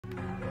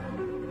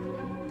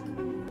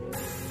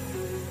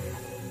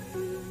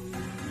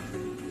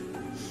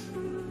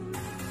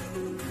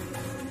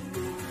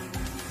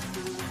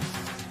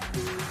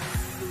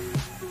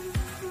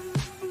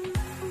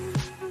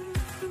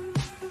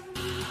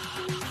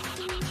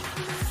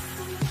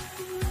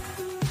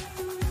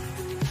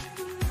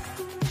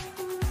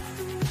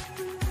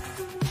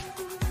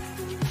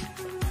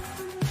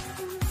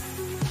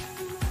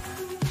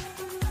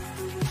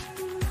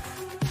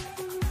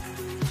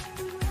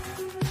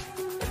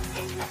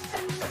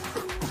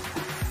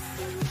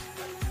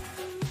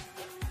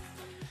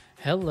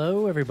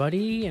Hello,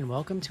 everybody, and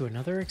welcome to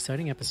another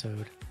exciting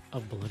episode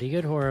of Bloody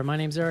Good Horror. My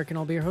name's Eric, and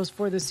I'll be your host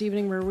for this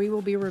evening, where we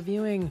will be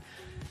reviewing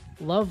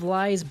Love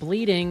Lies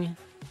Bleeding.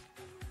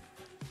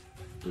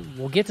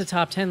 We'll get to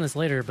top 10 list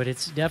later, but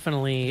it's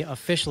definitely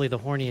officially the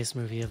horniest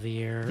movie of the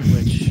year,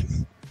 which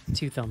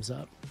 2 thumbs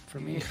up for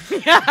me.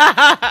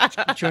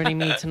 Joining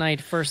me tonight,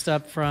 first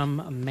up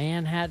from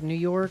Manhattan, New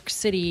York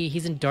City.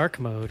 He's in dark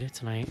mode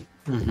tonight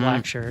with a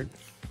black shirt.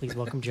 Please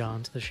welcome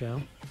John to the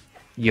show.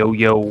 Yo,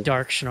 yo.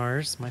 Dark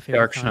Schnars, my favorite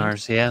Dark kind.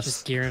 Schnars, yes.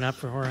 Just gearing up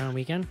for Horror Hound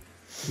Weekend.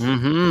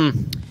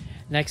 Mm-hmm.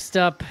 Next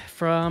up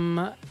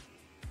from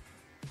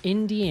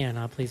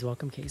Indiana, please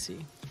welcome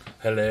Casey.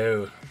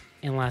 Hello.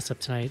 And last up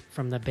tonight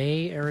from the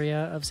Bay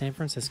Area of San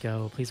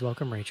Francisco, please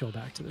welcome Rachel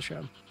back to the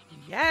show.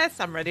 Yes,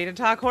 I'm ready to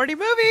talk horny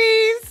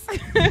movies.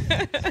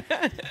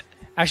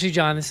 Actually,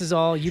 John, this is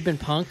all, you've been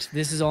punked.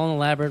 This is all an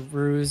elaborate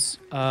ruse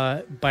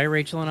by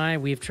Rachel and I.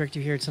 We've tricked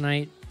you here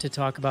tonight to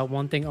talk about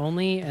one thing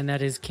only, and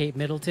that is Kate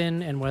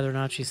Middleton and whether or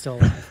not she's still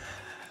alive.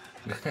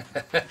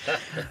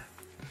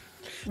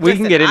 We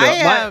can get into it.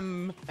 I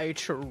am a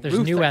truther. There's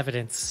new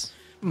evidence.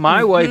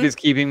 My wife is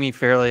keeping me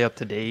fairly up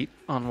to date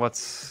on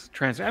what's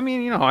transferred. I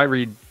mean, you know, I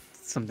read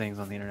some things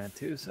on the internet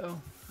too,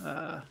 so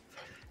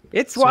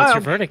it's So wild. what's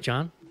your verdict,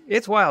 John?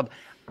 It's wild.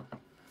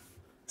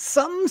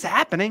 Something's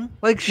happening.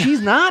 Like,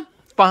 she's not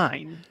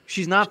fine.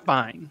 She's not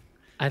fine.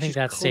 I think She's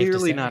that's safe to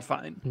clearly say. not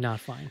fine. Not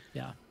fine,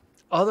 yeah.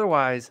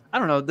 Otherwise, I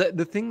don't know.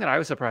 The thing that I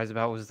was surprised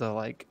about was the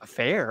like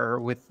affair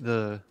with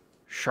the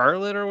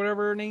Charlotte or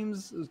whatever her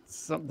name's.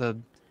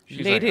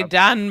 She's Lady like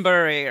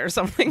Danbury or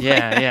something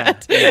yeah,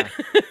 like that.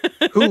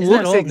 yeah. Who Isn't that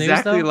looks old news,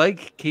 exactly though?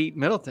 like Kate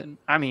Middleton.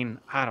 I mean,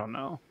 I don't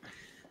know.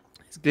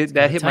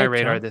 That hit my type,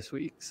 radar John. this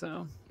week,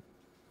 so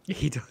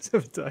he does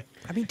have a type.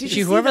 I mean, did She,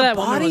 you see whoever the that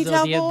woman body was,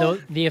 though, double?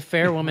 the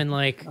affair woman,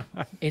 like,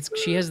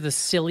 she has the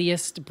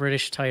silliest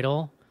British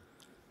title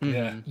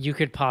Yeah. you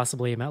could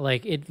possibly imagine.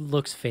 Like, it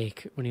looks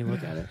fake when you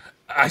look at it.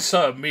 I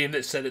saw a meme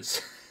that said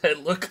it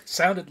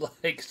sounded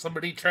like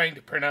somebody trying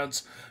to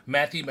pronounce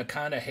Matthew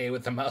McConaughey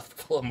with a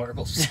mouthful of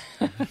marbles.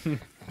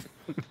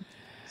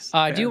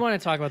 I do want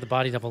to talk about the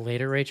body double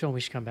later, Rachel, and we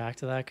should come back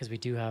to that because we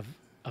do have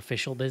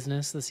official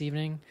business this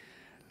evening.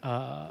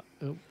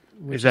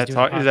 Is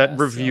that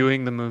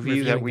reviewing the movie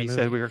reviewing that the we movie.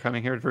 said we were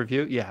coming here to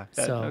review? Yeah.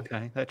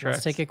 Okay, that tracks.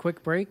 Let's take a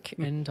quick break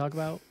and talk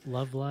about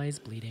Love Lies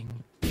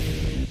Bleeding.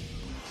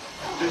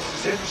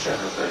 This is it,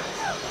 Jennifer.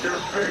 Your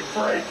big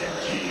break in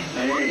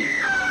TV.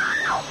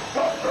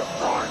 From the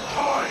prime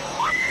time.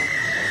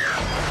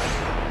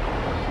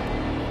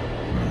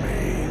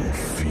 Main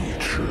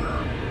feature.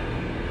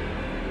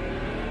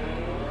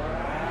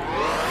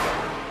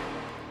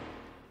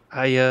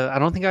 I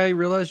don't think I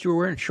realized you were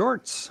wearing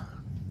shorts.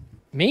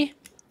 Me?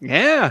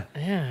 Yeah.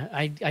 Yeah,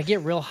 I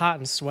get real hot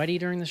and sweaty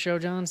during the show,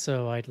 John,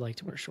 so I'd like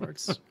to wear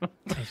shorts.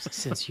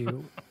 Since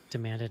you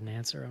demanded an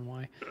answer on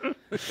why.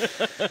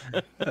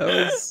 That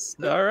was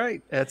all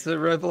right. That's a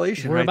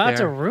revelation. We're right about to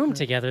there. room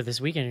together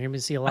this weekend. You're going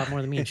to see a lot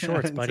more than me in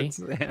shorts, buddy.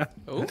 Yeah.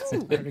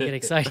 Better get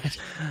excited.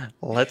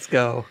 Let's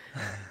go.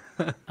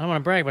 I don't want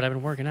to brag, but I've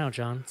been working out,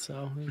 John.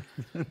 So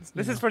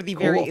This is for the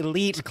very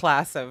elite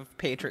class of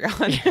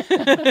Patreon.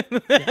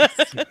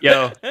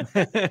 Yo.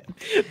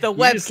 The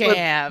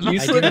webcam. You I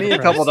slip do me a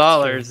have couple breasts,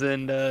 dollars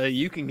and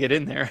you can get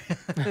in there.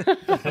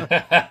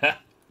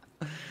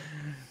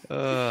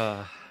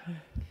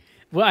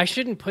 well, I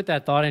shouldn't put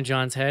that thought in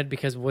John's head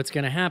because what's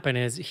going to happen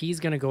is he's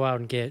going to go out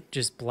and get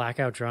just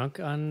blackout drunk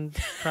on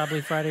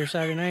probably Friday or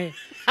Saturday night.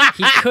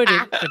 He could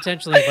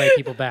potentially invite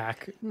people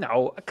back.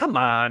 No, come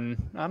on.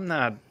 I'm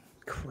not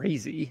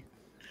crazy.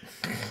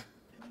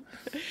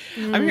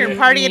 I'm here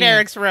partying in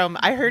Eric's room.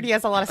 I heard he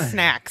has a lot of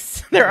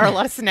snacks. There are a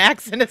lot of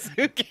snacks in his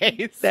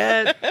suitcase.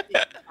 That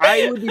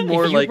I would be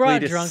more If you likely brought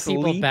to drunk sleep.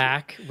 people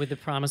back with the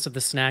promise of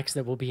the snacks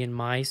that will be in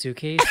my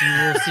suitcase, you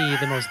will see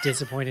the most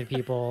disappointed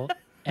people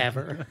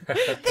ever.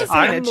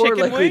 I'm more chicken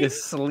likely to wing?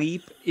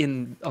 sleep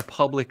in a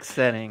public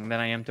setting than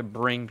I am to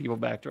bring people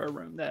back to our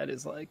room. That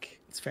is like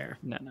It's fair.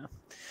 no.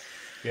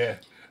 Yeah.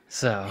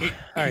 So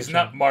He's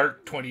not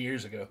Mark 20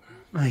 years ago.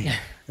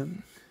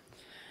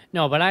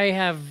 No, but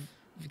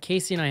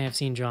Casey and I have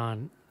seen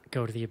John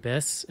go to the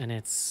abyss, and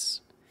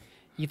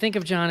you think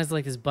of John as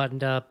like this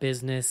buttoned up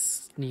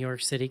business, New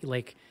York City,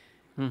 like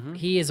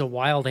he is a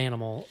wild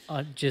animal,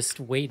 just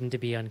waiting to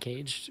be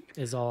uncaged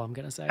is all I'm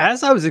going to say.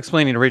 as I was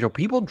explaining to Rachel,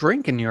 people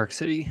drink in New York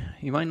City.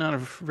 You might not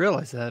have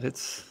realized that.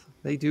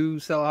 They do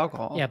sell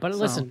alcohol. Yeah, but so.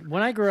 listen,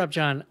 when I grew up,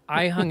 John,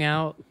 I hung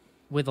out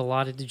with a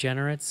lot of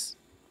degenerates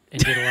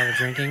and did a lot of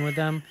drinking with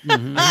them.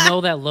 I know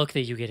that look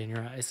that you get in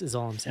your eyes is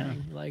all I'm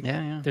saying. Like,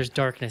 Yeah. there's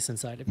darkness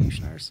inside of you,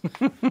 Schnars.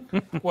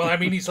 Well, I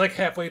mean, he's like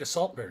halfway to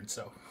Saltburn,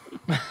 so.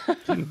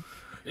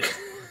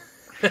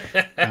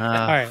 All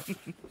right,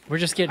 we're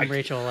just getting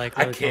Rachel like.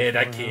 I Really kid.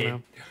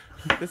 comfortable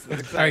now. This is All right,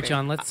 exciting.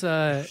 John.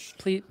 Let's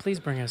please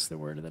bring us the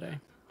word of the day.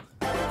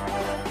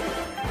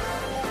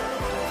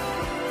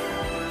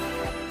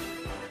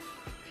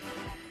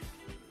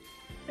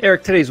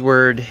 Eric, today's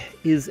word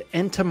is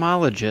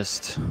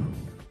entomologist.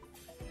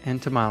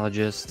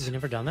 Entomologist. Have you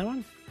never done that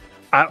one?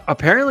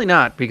 Apparently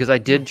not, because I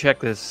did check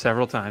this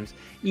several times.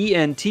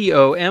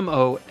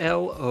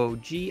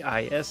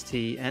 entomologist,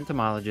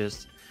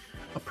 entomologist,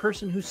 a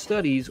person who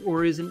studies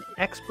or is an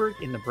expert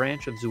in the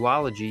branch of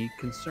zoology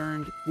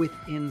concerned with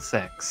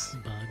insects.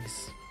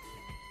 Bugs.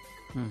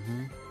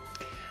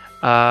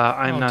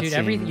 I'm not dude,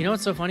 seeing... you know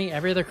what's so funny?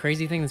 Every other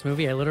crazy thing in this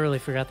movie, I literally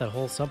forgot that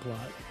whole subplot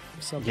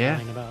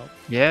about.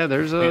 Yeah,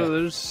 there's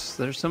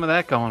some of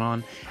that going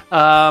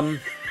on.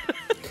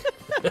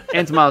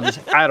 Entomologist,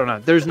 I don't know.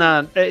 There's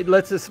not.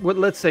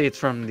 Let's say it's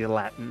from the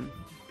Latin,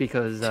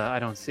 because I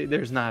don't see.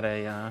 There's not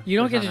a. You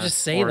don't get to not just a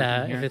say origin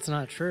that here. if it's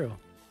not true.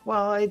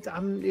 Well,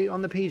 I'm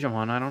on the page I'm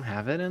on. I don't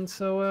have it, and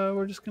so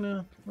we're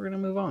gonna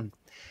move on.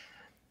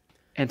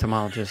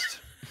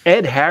 Entomologist.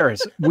 Ed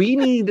Harris. We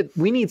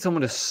need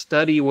someone to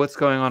study what's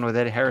going on with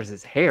Ed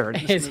Harris's hair.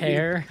 His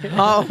hair.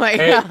 Oh my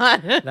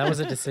god. That was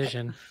a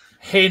decision.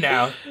 Hey,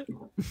 now,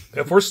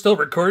 if we're still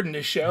recording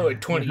this show in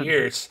 20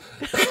 years,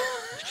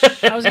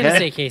 I was going to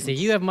say, Casey,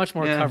 you have much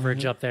more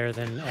coverage up there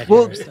than Ed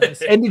Well, Harris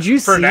does. and did you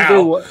For see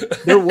now.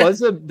 there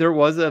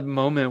was a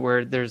moment where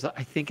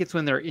I think it's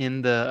when they're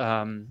in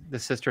the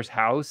sister's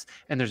house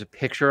and there's a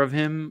picture of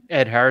him,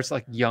 Ed Harris,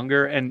 like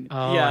younger, and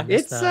Oh, Yeah. I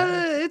missed it's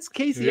that. it's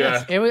Casey.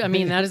 Yeah. I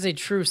mean, that is a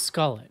true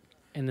skullet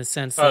in the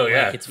sense that Oh,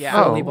 yeah. like, it's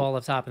Yeah. fully Oh. bald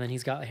up top, and then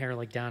he's got hair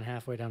like down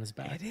halfway down his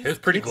back. it was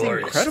pretty It's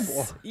glorious.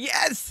 incredible.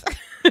 Yes.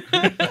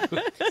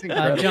 It's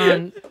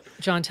incredible.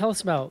 John, tell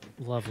us about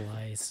Love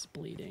Lies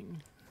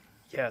Bleeding.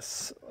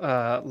 Yes,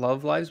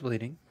 Love Lives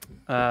Bleeding.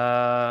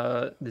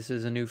 This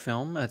is a new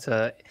film.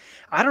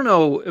 I don't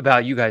know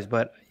about you guys,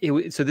 but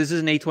so this is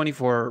an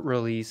A24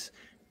 release.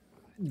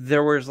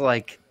 There was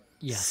like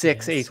Yes,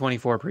 6 yes.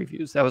 A24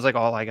 previews. That was like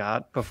all I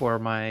got before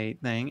my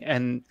thing,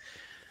 and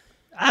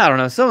I don't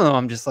know. Some of them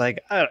I'm just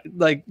like,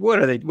 what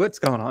are they? What's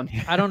going on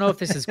here? I don't know if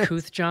this is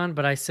Kuth, John,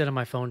 but I sit on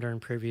my phone during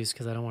previews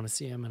because I don't want to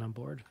see him and I'm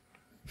bored.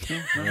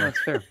 Yeah, no,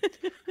 that's fair.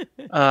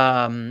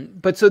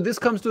 But so this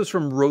comes to us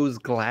from Rose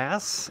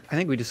Glass. I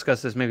think we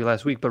discussed this maybe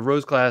last week, but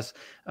Rose Glass,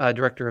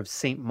 director of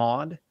Saint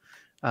Maud.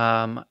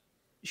 I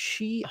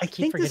keep think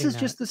this forgetting is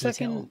just the that detail.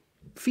 second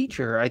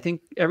feature. I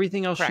think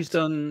everything else she's Correct.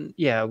 done,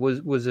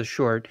 was a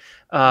short.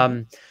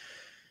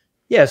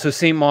 Yeah, so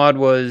Saint Maud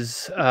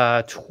was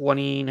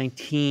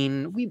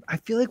 2019. I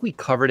feel like we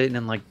covered it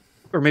in like,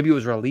 or maybe it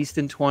was released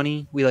in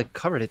 20. We like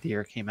covered it the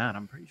year it came out.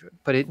 I'm pretty sure,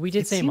 but We did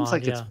it Saint seems Maud,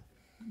 like it's yeah.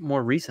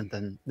 more recent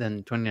than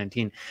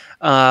 2019.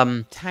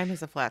 Time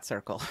is a flat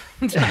circle.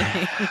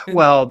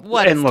 Well,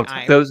 What and is look,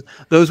 time?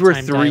 those were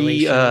Time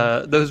three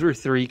dilation. those were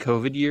 3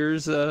 COVID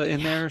years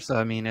in there. So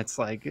I mean, it's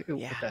like what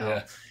Yeah.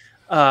 the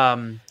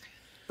hell.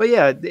 But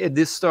yeah,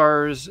 this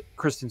stars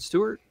Kristen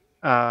Stewart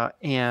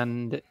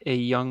and a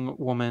young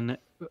woman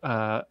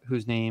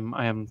whose name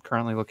I am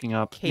currently looking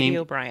up. Katie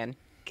O'Brien.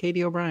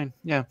 Katie O'Brien.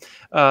 Yeah,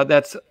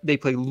 they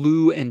play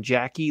Lou and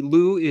Jackie.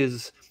 Lou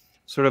is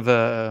sort of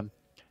a,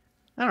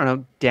 I don't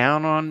know,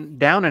 down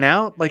and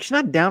out. Like she's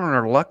not down on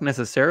her luck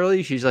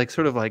necessarily. She's like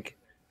sort of like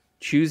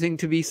choosing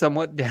to be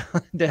somewhat down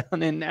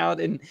and out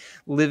and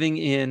living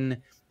in,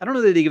 I don't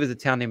know that they give us a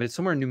town name, but it's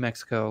somewhere in New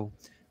Mexico,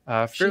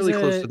 fairly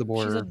close to the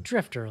border. She's a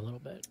drifter a little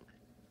bit.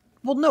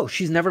 Well, no,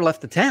 she's never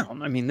left the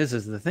town. I mean, this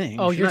is the thing.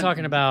 Oh, She's you're not-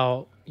 talking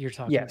about. You're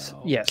talking Yes,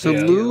 about. yeah. So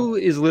Yeah. Lou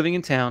is living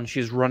in town.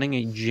 She's running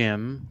a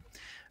gym,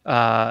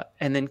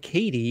 and then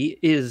Katie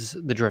is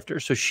the drifter.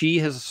 So she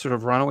has sort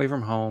of run away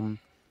from home.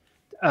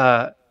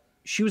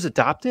 She was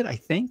adopted, I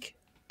think.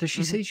 Does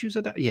she say she was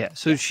adopted? Yeah.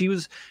 So she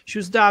was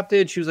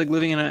adopted. She was like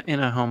living in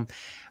a home,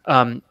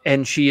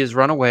 and she has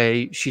run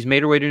away. She's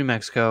made her way to New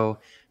Mexico.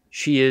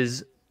 She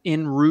is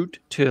en route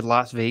to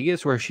Las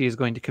Vegas, where she is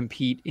going to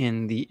compete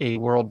in a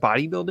world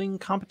bodybuilding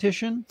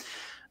competition.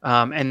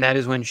 And that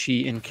is when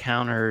she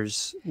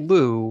encounters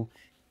Lou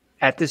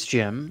at this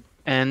gym,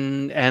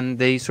 and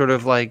they sort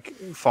of like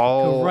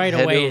fall Who right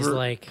head away is over-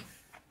 like,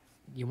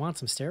 you want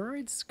some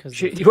steroids? Because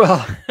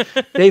well,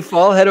 they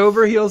fall head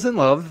over heels in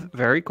love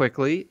very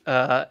quickly,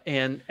 but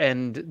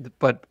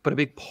a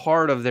big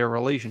part of their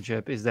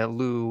relationship is that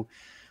Lou,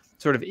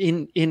 sort of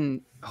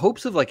in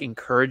hopes of like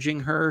encouraging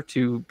her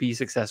to be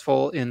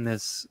successful in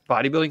this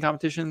bodybuilding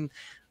competition,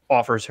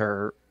 offers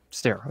her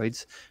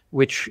steroids,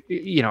 which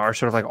are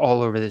sort of like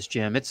all over this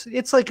gym. It's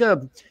like I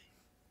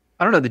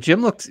don't know. The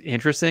gym looks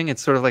interesting.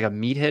 It's sort of like a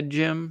meathead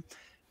gym.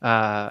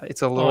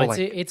 It's a little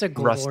it's a rustic.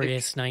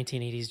 glorious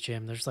 1980s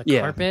gym. There's like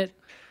Yeah. carpet.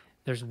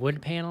 There's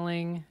wood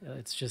paneling.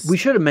 It's just. We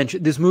should have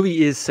mentioned this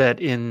movie is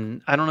set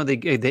in. I don't know. They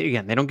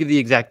don't give the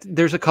exact.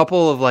 There's a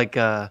couple of like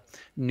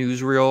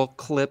newsreel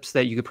clips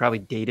that you could probably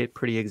date it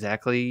pretty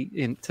exactly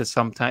into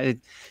some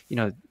time.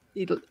 Mid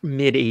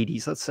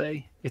 80s, let's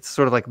say. It's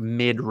sort of like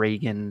mid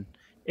Reagan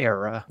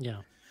era. Yeah.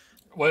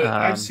 Well,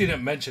 I've seen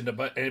it mentioned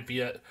about if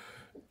you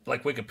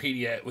like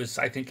Wikipedia,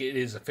 I think it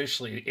is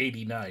officially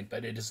 89,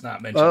 but it is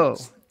not mentioned. Oh,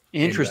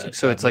 interesting.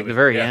 So it's like the movie.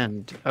 very Yeah.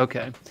 end.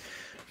 Okay.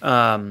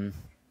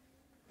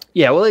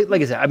 Yeah, well,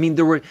 like I said, I mean,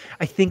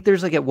 I think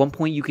there's like at one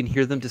point you can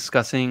hear them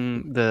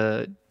discussing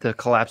the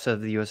collapse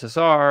of the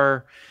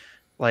USSR,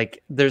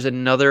 Like there's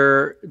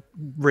another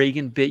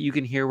Reagan bit you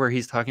can hear where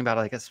he's talking about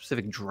like a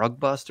specific drug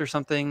bust or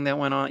something that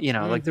went on. You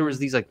know, like there was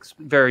these like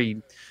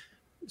very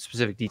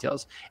specific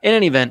details. In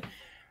any event,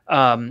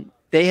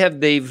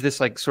 they've this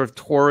like sort of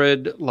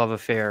torrid love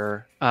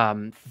affair.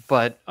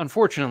 But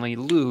unfortunately,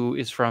 Lou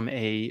is from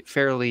a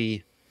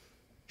fairly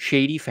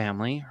shady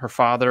family. Her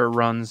father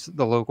runs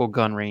the local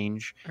gun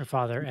range. Her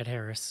father, Ed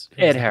Harris.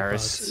 Ed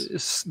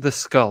Harris, the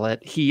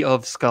Skullet, he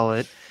of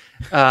Skullet.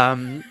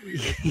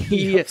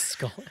 He of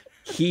Skullet.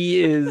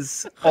 He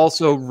is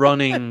also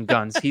running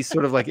guns. He's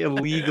sort of like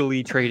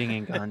illegally trading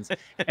in guns.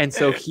 And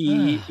so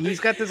he's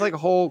got this like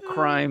whole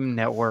crime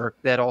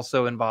network that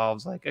also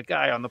involves like a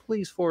guy on the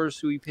police force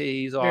who he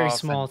pays off. Very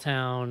small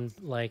town.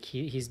 Like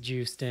he's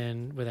juiced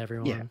in with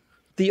everyone. Yeah.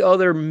 The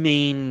other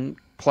main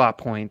plot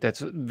point that's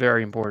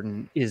very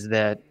important is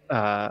that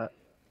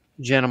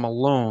Jenna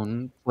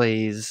Malone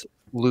plays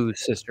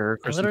Lou's sister.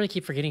 I literally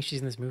keep forgetting she's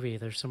in this movie.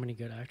 There's so many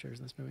good actors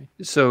in this movie.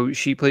 So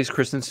she plays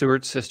Kristen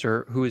Stewart's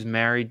sister, who is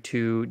married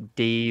to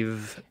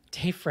Dave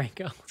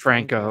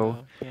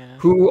Franco, yeah.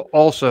 who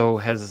also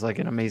has like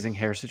an amazing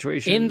hair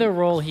situation. In the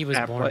role he was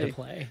born to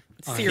play.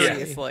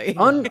 Seriously.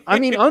 I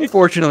mean,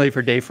 unfortunately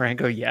for Dave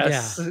Franco,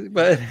 yes,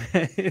 but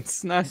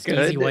it's not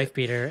good. Easy wife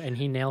beater, and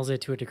he nails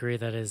it to a degree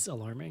that is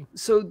alarming.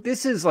 So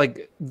this is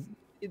like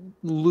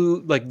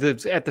Lou, like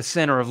at the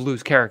center of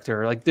Lou's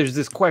character. Like there's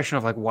this question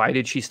of like, why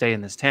did she stay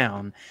in this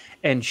town?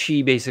 And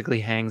she basically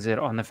hangs it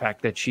on the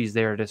fact that she's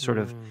there to sort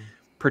of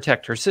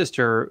protect her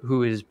sister,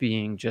 who is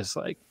being just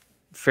like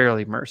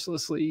fairly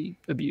mercilessly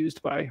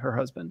abused by her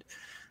husband.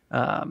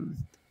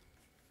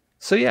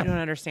 So yeah, You don't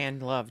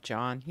understand love,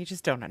 John. You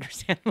just don't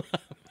understand love.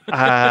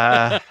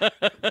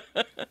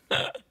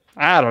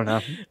 I don't know.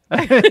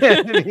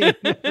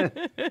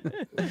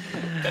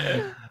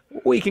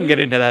 We can get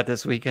into that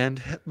this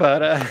weekend,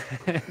 but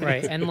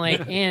Right,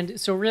 and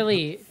so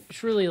really,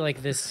 truly,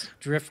 like this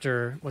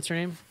drifter. What's her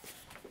name?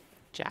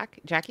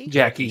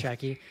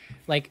 Jackie.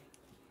 Like,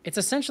 it's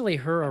essentially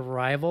her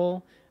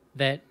arrival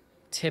that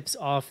tips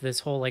off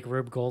this whole like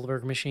Rube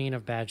Goldberg machine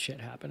of bad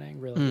shit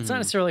happening. Really, it's not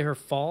necessarily her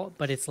fault,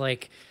 but it's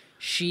like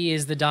she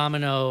is the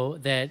domino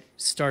that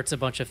starts a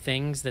bunch of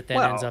things that then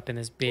ends up in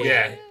this big.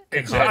 Yeah,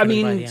 exactly. I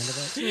mean, by the end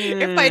of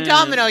it. If by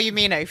domino you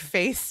mean a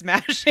face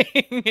smashing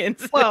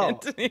incident.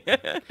 Well,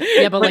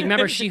 Yeah, but like,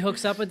 remember, she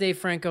hooks up with Dave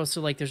Franco, so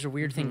like, there's a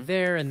weird thing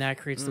there, and that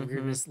creates the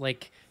weirdness.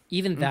 Like,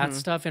 even that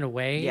stuff in a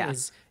way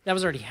that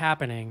was already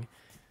happening.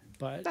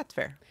 But that's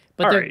fair.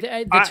 But All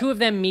the two of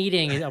them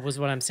meeting was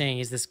what I'm saying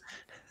is this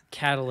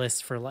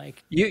catalyst for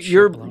like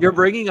you're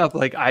bringing up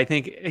like I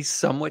think a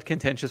somewhat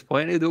contentious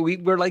point.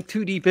 We're like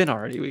too deep in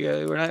already.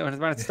 We're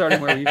not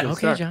starting where we usually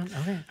Okay, start. John.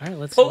 Okay, all right.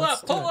 Let's Pull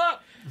do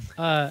up.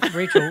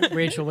 it.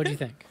 Rachel, what do you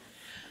think?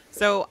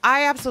 So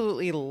I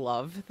absolutely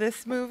love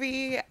this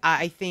movie.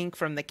 I think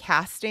from the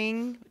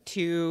casting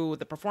to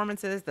the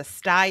performances, the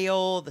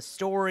style, the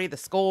story, the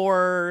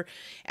score,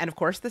 and of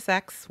course the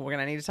sex. We're going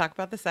to need to talk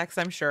about the sex,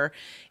 I'm sure.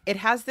 It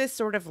has this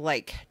sort of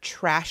like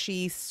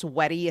trashy,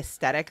 sweaty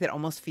aesthetic that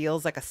almost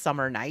feels like a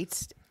summer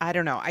night. I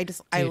don't know. I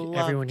love.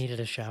 Everyone needed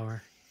a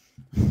shower.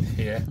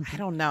 Yeah. I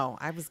don't know.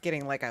 I was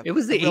getting like It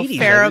was the real 80s.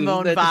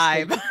 pheromone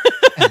vibe.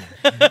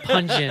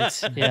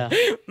 Pungent. Yeah.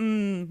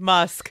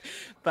 Musk.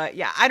 But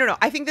yeah, I don't know.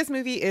 I think this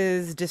movie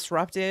is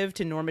disruptive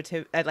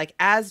to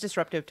as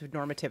disruptive to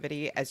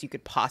normativity as you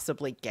could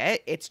possibly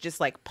get. It's just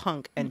like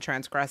punk and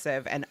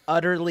transgressive and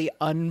utterly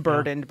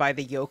unburdened by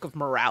the yoke of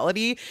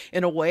morality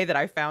in a way that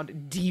I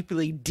found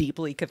deeply,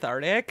 deeply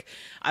cathartic.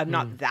 I'm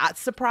not that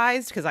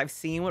surprised because I've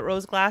seen what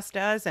Rose Glass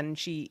does, and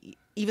she,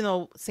 even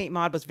though Saint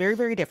Maud was very,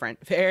 very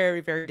different,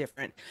 very, very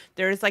different,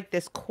 there is like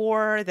this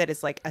core that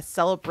is like a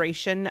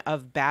celebration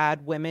of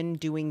bad women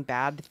doing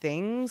bad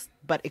things,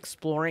 but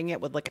exploring it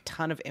with like a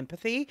ton of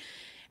empathy.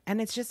 And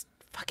it's just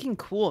fucking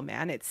cool,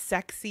 man. It's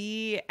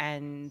sexy,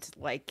 and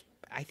like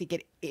I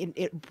think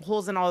it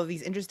pulls in all of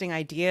these interesting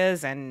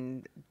ideas,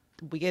 and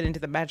we get into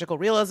the magical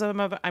realism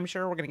of it. I'm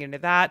sure we're going to get into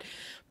that.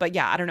 But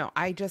yeah, I don't know.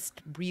 I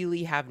just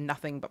really have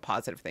nothing but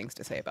positive things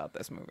to say about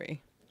this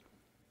movie.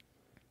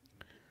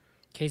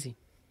 Casey.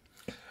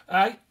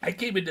 I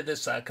came into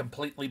this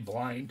completely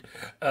blind.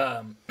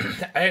 I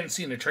hadn't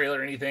seen the trailer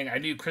or anything. I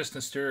knew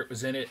Kristen Stewart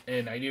was in it,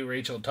 and I knew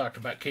Rachel talked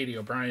about Katie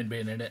O'Brien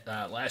being in it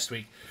last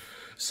week.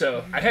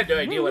 So I had no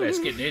idea what I was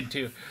getting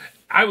into.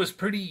 I was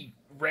pretty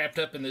wrapped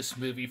up in this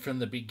movie from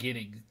the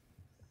beginning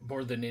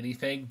more than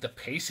anything. The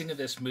pacing of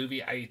this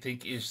movie, I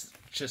think, is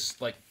just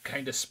like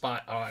kind of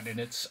spot on,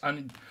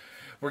 and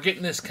we're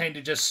getting this kind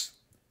of just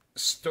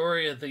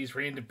story of these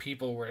random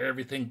people where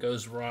everything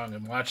goes wrong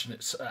and watching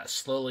it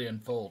slowly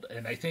unfold.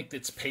 And I think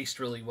it's paced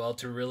really well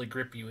to really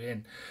grip you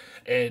in.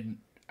 And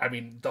I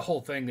mean, the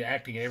whole thing, the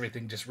acting and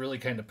everything just really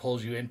kind of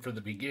pulls you in from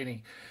the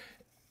beginning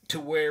to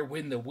where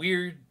when the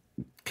weird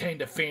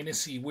kind of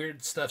fantasy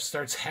weird stuff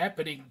starts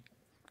happening,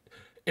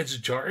 it's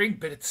jarring,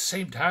 but at the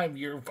same time,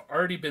 you've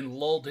already been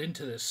lulled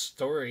into this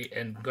story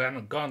and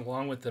gone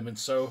along with them. And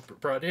so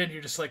brought in,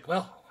 you're just like,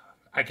 well,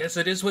 I guess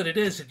it is what it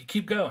is, and you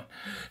keep going.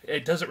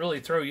 It doesn't really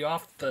throw you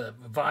off the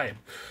vibe.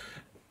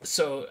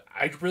 So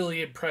I'm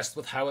really impressed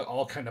with how it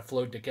all kind of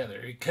flowed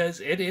together because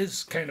it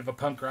is kind of a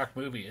punk rock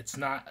movie. It's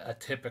not a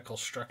typical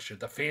structure.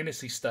 The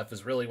fantasy stuff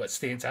is really what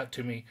stands out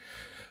to me.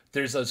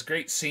 There's those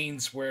great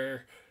scenes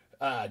where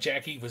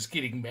Jackie was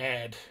getting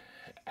mad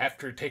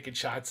after taking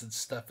shots and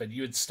stuff, and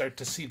you would start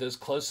to see those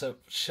close-up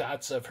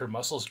shots of her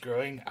muscles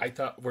growing. I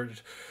thought were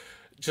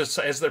just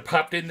as they're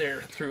popped in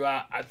there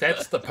throughout.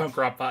 That's the punk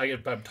rock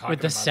vibe I'm talking about.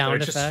 With the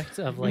sound effect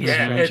of like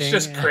yeah, stretching. it's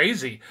just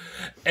crazy.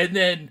 And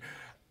then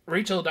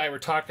Rachel and I were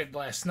talking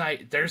last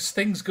night. There's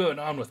things going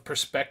on with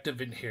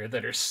perspective in here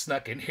that are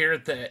snuck in here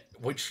that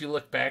once you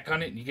look back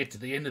on it and you get to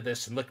the end of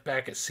this and look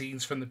back at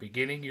scenes from the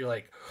beginning, you're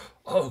like,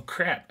 oh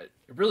crap, it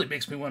really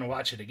makes me want to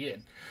watch it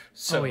again.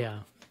 So Oh yeah.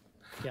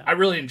 I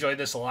really enjoyed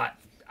this a lot.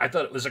 I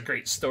thought it was a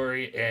great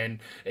story, and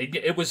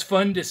it was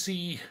fun to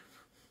see,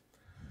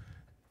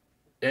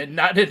 and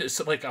not in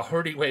like a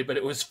horny way, but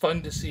it was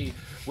fun to see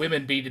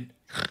women beat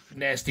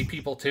nasty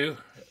people too.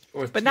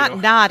 Or, But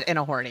not in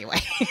a horny way.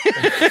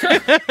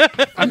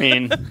 I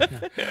mean,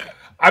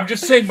 I'm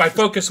just saying my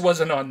focus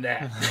wasn't on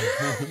that.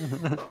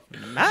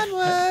 Mine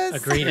was.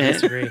 Agree to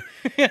disagree.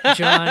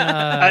 John,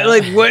 I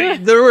like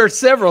what there were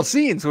several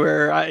scenes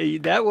where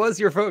that was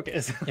your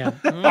focus. yeah,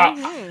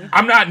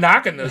 I'm not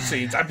knocking those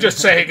scenes. I'm just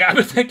saying I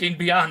was thinking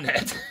beyond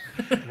that.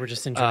 we're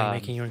just enjoying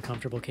making you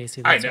uncomfortable,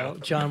 Casey. I That's know. all.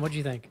 John, what do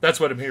you think? That's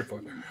what I'm here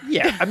for.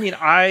 Yeah, I mean,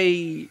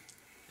 I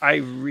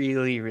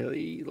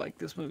really like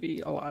this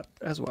movie a lot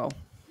as well.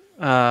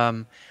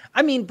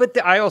 I mean,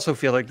 but I also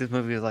feel like this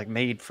movie is like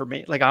made for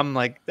me. Like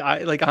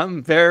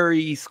I'm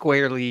very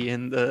squarely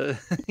in the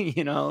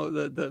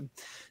the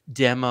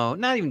demo.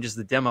 Not even just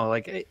the demo.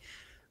 Like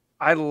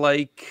I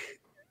like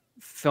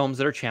films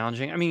that are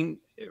challenging. I mean,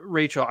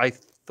 Rachel, I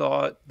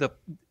thought the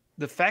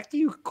fact that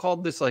you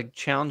called this like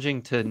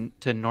challenging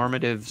to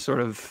normative sort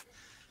of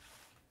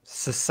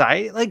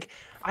society, like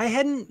I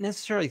hadn't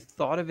necessarily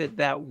thought of it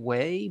that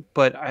way,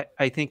 but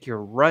I think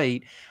you're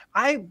right.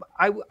 I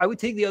would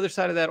take the other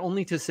side of that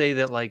only to say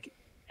that like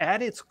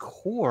at its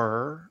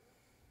core,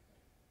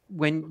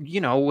 when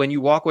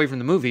you walk away from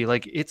the movie,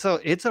 like it's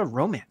a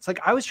romance. Like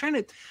I was trying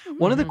to,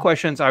 one of the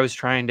questions I was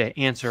trying to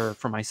answer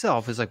for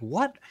myself is like,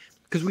 what?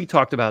 Because we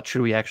talked about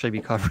should we actually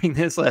be covering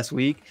this last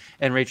week,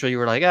 and Rachel, you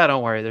were like,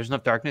 don't worry, there's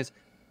enough darkness.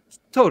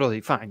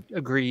 Totally fine,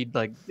 agreed.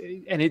 Like,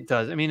 and it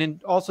does. I mean,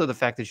 and also the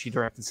fact that she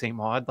directed Saint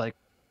Maud, like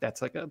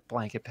that's like a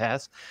blanket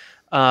pass.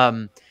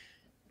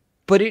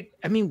 But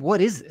I mean, what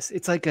is this?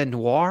 It's like a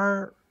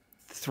noir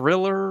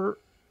thriller,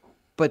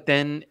 but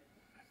then,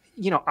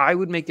 I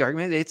would make the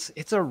argument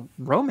it's a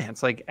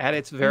romance, like at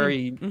its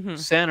very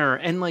center,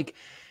 and like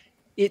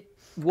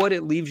what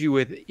it leaves you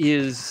with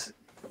is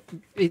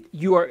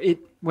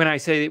when I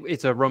say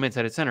it's a romance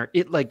at its center,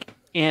 it like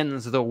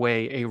ends the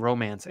way a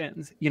romance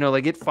ends.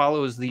 Like it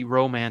follows the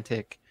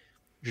romantic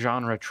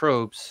genre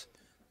tropes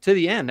to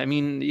the end. I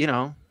mean,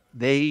 I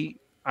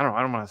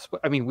don't want to.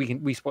 I mean,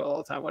 we spoil all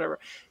the time, whatever.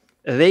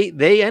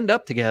 They end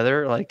up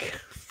together, like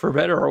for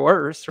better or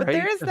worse, right? But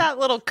there is that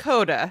little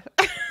coda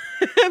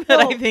that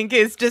I think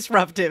is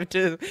disruptive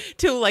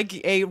to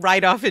like a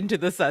ride off into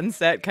the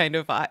sunset kind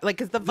of vibe. Like,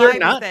 because the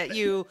vibe is that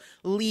you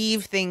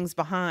leave things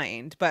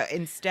behind, but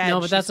instead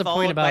No, but that's the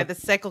point by about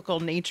the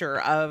cyclical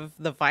nature of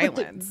the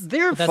violence.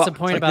 That's the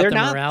point about the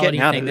morality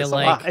thing. They're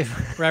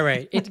like,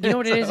 right. You know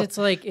what it is? It's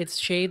like it's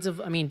shades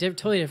of. I mean,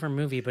 totally different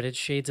movie, but it's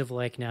shades of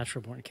like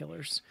Natural Born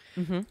Killers.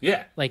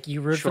 Yeah, Like you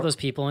root for those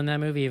people in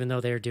that movie, even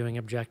though they're doing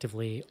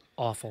objectively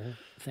awful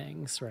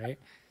things, right?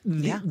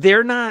 Yeah,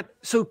 they're not.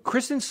 So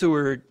Kristen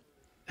Stewart.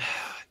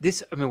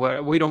 This, I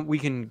mean, we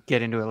can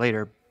get into it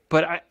later,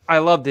 but I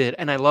loved it,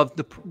 and I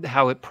loved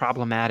how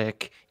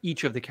problematic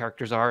each of the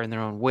characters are in their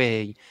own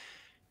way.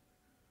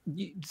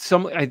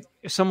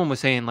 Someone was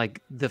saying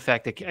like the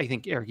fact that I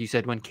think Eric, you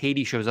said when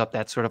Katie shows up,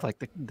 that's sort of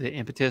like the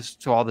impetus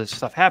to all this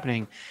stuff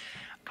happening.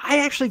 I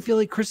actually feel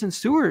like Kristen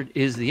Stewart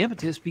is the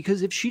impetus,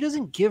 because if she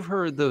doesn't give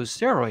her those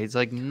steroids,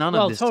 like none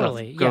of this stuff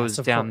goes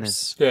down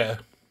this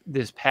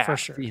path, for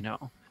sure.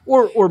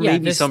 Or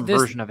maybe some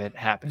version of it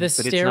happens.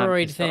 The but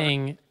steroid it's not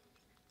thing,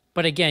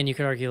 but again, you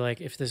could argue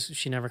like if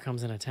she never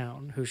comes into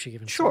town, who's she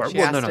giving? Sure, She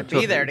has to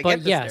be there to But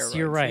get the yes, steroids.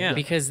 you're right, Yeah.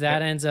 because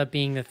that ends up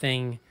being the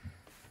thing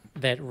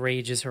that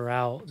rages her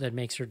out, that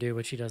makes her do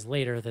what she does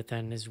later, that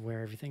then is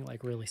where everything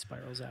like really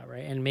spirals out,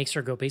 right? And makes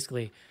her go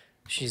basically,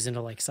 she's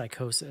into like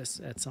psychosis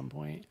at some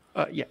point.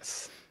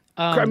 Yes.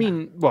 I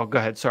mean, well, go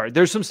ahead. Sorry.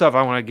 There's some stuff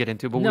I want to get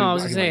into, but no, I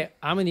was going to say,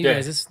 I'm with you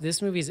guys.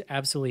 This movie is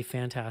absolutely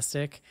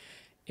fantastic.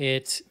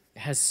 It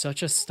has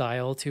such a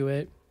style to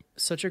it,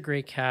 such a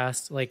great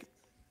cast. Like,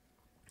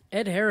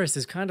 Ed Harris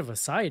is kind of a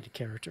side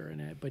character in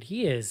it, but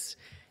he is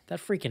that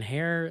freaking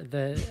hair.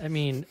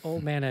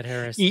 Old man Ed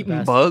Harris.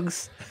 Eating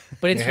bugs.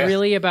 But it's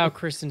really about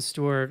Kristen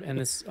Stewart and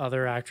this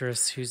other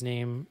actress whose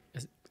name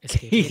is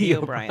Katie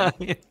O'Brien.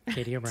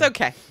 Katie O'Brien. It's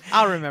okay.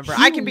 I'll remember.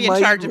 I can be in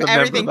charge of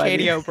everything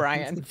Katie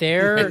O'Brien.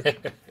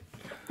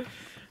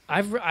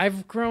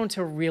 I've grown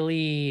to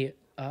really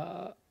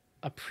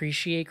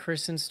appreciate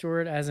Kristen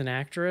Stewart as an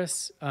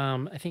actress.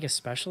 I think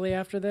especially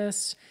after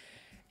this.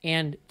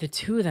 And the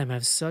two of them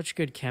have such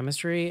good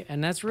chemistry,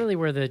 and that's really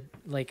where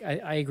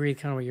I agree with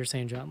kind of what you're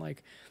saying, John.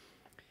 Like,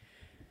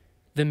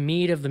 the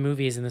meat of the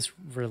movie is in this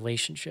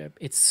relationship.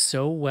 It's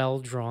so well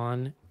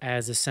drawn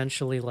as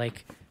essentially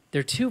like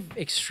they're two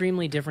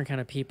extremely different kind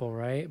of people,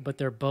 right? But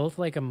they're both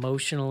like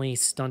emotionally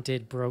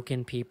stunted,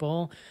 broken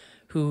people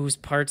whose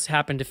parts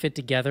happen to fit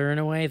together in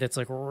a way that's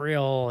like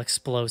real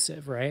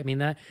explosive, right? I mean,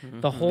 that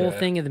the whole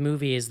thing of the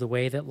movie is the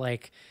way that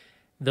like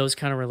those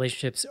kind of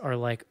relationships are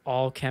like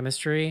all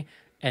chemistry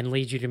and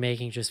lead you to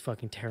making just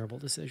fucking terrible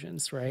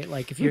decisions, right?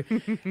 Like if you're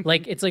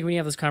like, it's like when you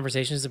have those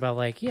conversations about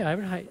like, yeah, I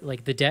would hide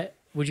like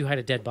would you hide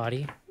a dead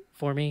body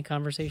for me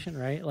conversation,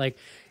 right? Like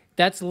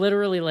that's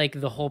literally like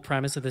the whole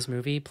premise of this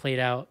movie played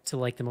out to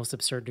like the most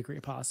absurd degree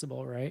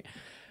possible, right?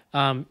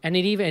 And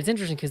it's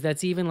interesting because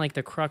that's even like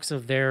the crux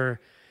of their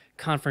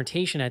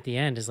confrontation at the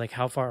end is like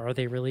how far are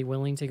they really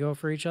willing to go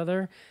for each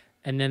other?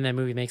 And then that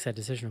movie makes that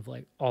decision of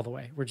like all the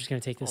way. We're just going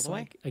to take this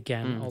like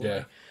again all the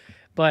way.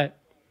 But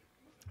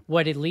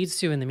what it leads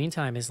to in the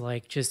meantime is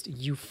like just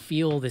you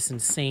feel this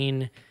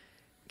insane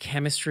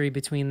chemistry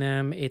between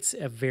them. It's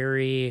a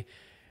very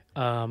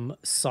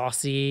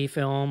saucy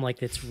film,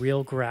 like it's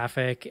real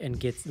graphic and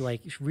gets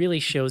like really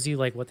shows you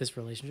like what this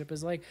relationship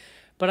is like.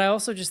 But I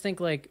also just think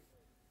like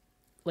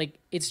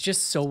it's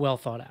just so well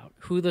thought out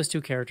who those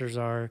two characters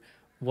are,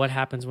 what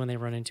happens when they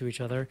run into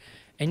each other,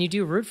 and you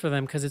do root for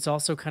them because it's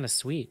also kind of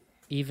sweet,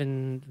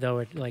 even though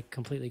it like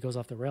completely goes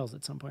off the rails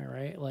at some point,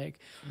 right? Like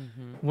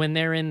when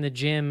they're in the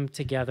gym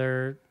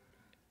together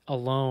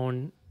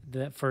alone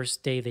the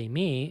first day they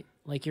meet,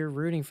 like you're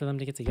rooting for them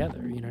to get together,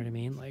 you know what I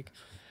mean? Like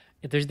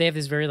they have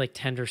this very like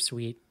tender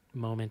sweet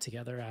moment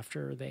together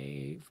after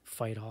they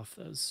fight off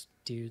those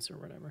dudes or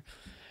whatever.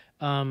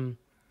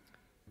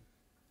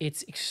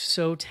 It's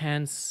so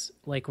tense,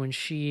 like when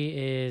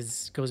she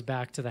goes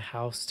back to the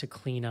house to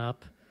clean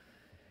up.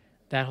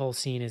 That whole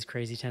scene is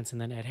crazy tense, and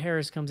then Ed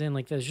Harris comes in.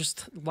 Like there's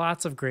just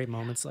lots of great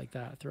moments like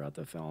that throughout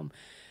the film.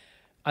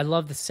 I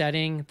love the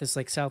setting, this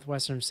like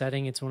Southwestern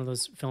setting. It's one of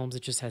those films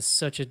that just has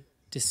such a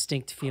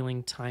distinct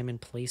feeling, time and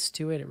place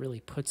to it. It really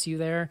puts you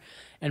there.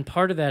 And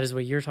part of that is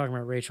what you're talking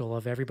about, Rachel,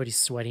 of everybody's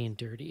sweaty and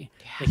dirty.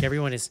 Like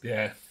everyone is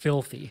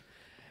filthy.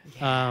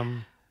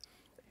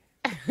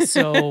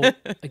 So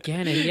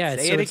again,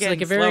 it's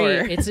like a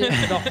very,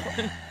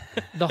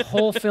 the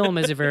whole film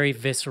is a very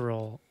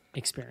visceral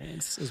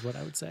experience is what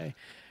I would say.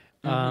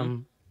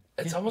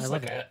 It's almost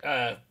like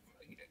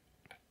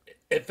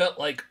it felt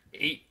like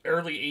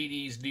early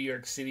 80s New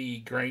York City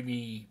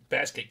grimy,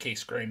 basket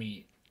case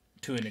grimy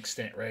to an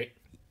extent, right?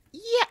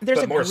 Yeah, there's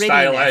but a more grittiness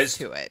stylized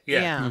to it.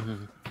 Yeah.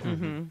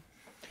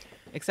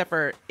 Except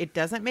for it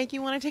doesn't make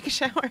you want to take a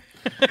shower.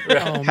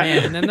 Oh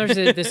man, and then there's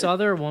this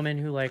other woman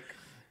who like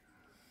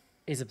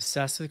is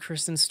obsessed with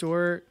Kristen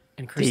Stewart,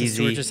 and Kristen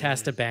Stewart just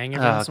has to bang her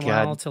once in a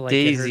while to like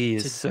Daisy get her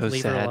is to so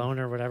leave sad. her alone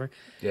or whatever.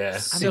 Yeah.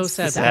 So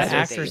sad. That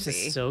actress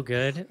Daisy. is so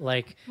good.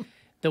 Like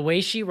the way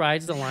she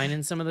rides the line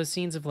in some of those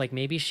scenes of like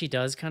maybe she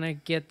does kind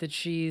of get that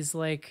she's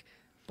like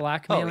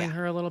blackmailing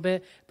her a little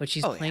bit, but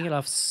she's playing it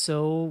off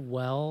so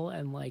well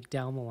and like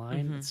down the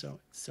line. It's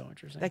so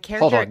interesting. The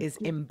character is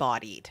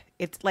embodied.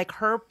 It's like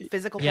her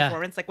physical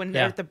performance, like when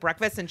they're at the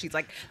breakfast and she's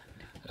like,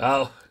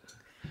 Oh.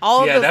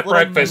 all Yeah, of those that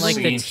little breakfast like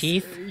scene. the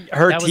teeth.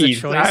 Her that was a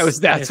teeth. choice.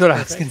 That's It's what I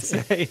was perfect.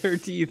 gonna say. Her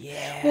teeth.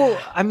 Yeah. Well,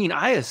 I mean,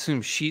 I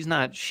assume she's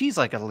not. She's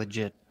like a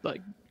legit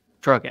like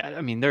drug addict.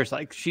 I mean, there's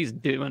like she's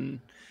doing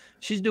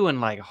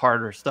like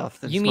harder stuff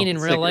than. You mean in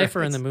smoking real life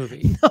or in the cigarettes.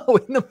 movie? No,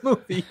 in the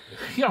movie.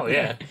 Oh,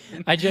 yeah.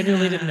 I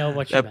genuinely didn't know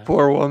what she That meant.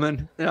 poor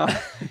woman. No.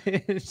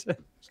 She's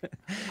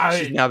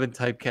I, now been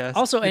typecast.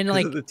 Also, and because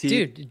like, of the teeth.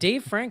 dude,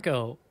 Dave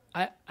Franco.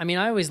 I mean,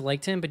 I always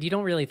liked him, but you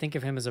don't really think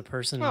of him as a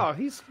person Oh,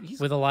 he's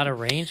with a lot of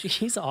range.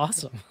 He's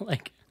awesome.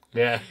 Like,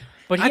 yeah.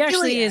 but he I feel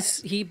actually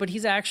like- but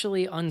he's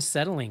actually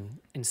unsettling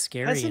and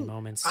scary in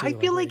moments. Too, I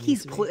feel where like he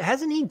he's needs to be.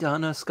 hasn't he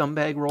done a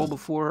scumbag role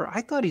before?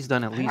 I thought he's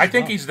done at least. I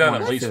think he's done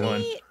one at or least two.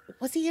 one.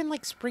 was he in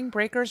like Spring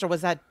Breakers or was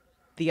that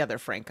the other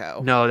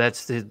Franco? No,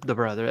 that's the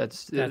brother.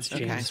 That's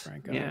James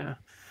Franco. Yeah.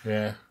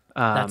 Yeah.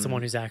 That's the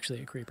one who's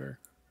actually a creeper.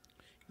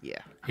 Yeah.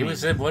 He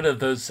was in one of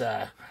those.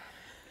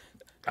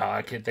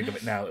 I can't think of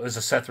it now. It was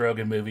a Seth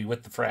Rogen movie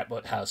with the frat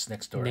house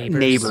next door.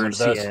 Neighbors. One of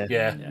those.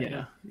 Yeah.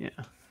 Yeah. Yeah.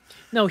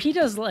 No, he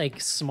does like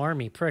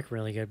smarmy prick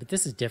really good, but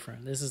this is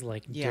different. This is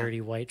like Yeah.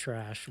 dirty white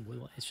trash.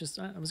 It's just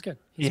it was good.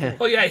 He's Yeah. great.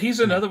 Well, yeah, he's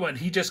another one.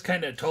 He just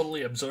kind of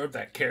totally absorbed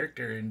that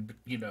character and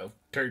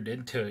turned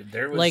into it.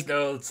 There was Like-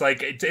 no. It's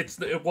like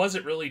it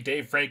wasn't really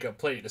Dave Franco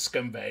playing a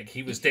scumbag.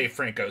 He was Dave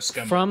Franco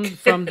scumbag.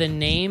 From the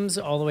names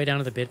all the way down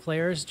to the bid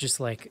players, just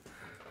like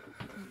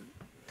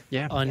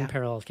Yeah.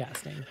 unparalleled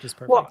casting, just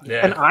perfect. Well,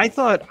 Yeah. and I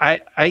thought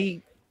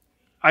I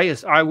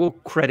will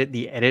credit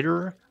the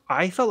editor.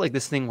 I felt like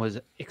this thing was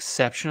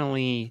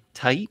exceptionally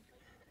tight.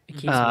 It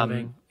keeps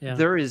moving. Yeah.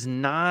 There is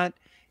not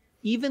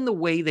even the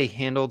way they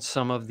handled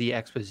some of the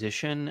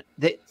exposition.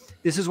 That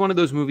this is one of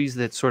those movies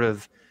that sort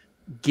of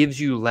gives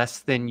you less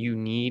than you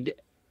need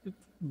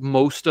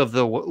most of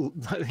the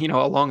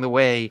along the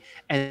way,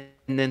 and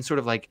then sort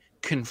of like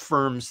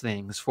confirms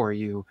things for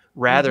you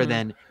rather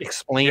than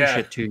explain Yeah.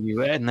 shit to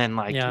you and then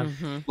like Yeah.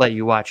 let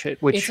you watch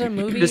it. Which It's a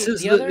movie- this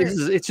is the other-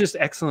 it's just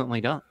excellently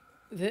done.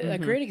 A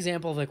great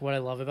example of like what I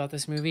love about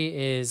this movie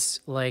is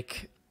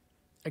like,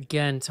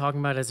 again, talking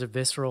about it as a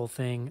visceral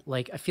thing.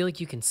 Like, I feel like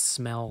you can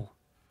smell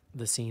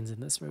the scenes in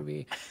this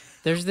movie.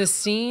 There's this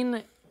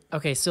scene.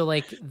 Okay, so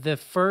like the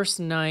first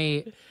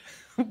night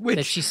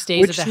that she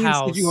stays at the scenes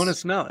house. Did you want to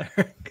smell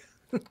it?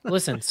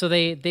 Listen, so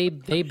they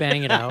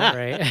bang it out,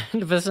 right?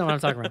 But that's not what I'm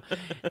talking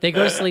about. They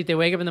go to sleep. They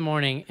wake up in the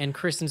morning, and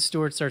Kristen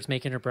Stewart starts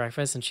making her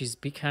breakfast, and she's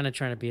kind of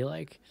trying to be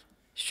like,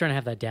 she's trying to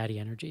have that daddy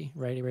energy,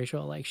 right,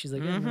 Rachel? Like she's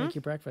like, "I'm gonna make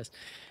your breakfast,"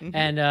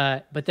 and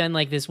but then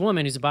like this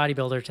woman who's a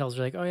bodybuilder tells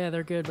her like, "Oh yeah,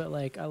 they're good, but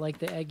like I like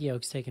the egg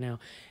yolks taken out."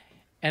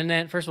 And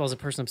then first of all, as a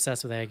person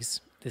obsessed with eggs,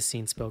 this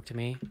scene spoke to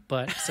me.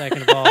 But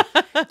second of all,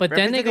 but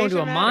then they go into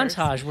a Representation matters.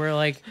 montage where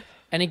like,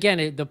 and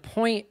again, the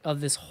point of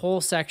this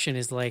whole section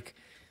is like,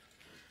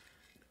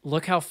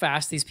 look how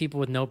fast these people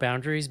with no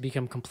boundaries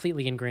become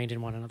completely ingrained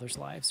in one another's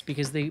lives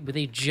because they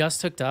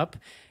just hooked up,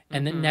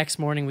 and the next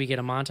morning we get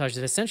a montage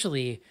that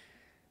essentially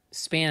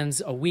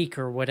spans a week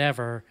or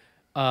whatever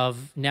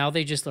of now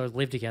they just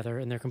live together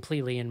and they're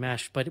completely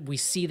enmeshed. But we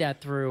see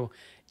that through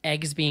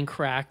eggs being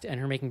cracked and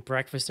her making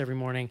breakfast every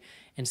morning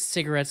and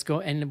cigarettes go.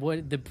 And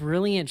what the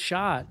brilliant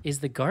shot is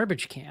the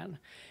garbage can.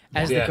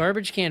 As the Yeah.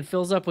 garbage can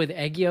fills up with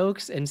egg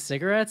yolks and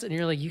cigarettes, and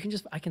you're like,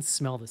 I can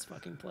smell this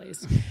fucking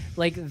place.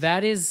 Like,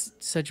 that is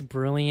such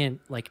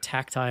brilliant, like,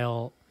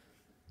 tactile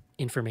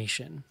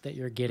information that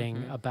you're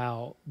getting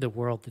about the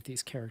world that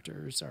these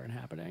characters are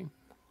inhabiting.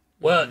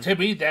 Well, to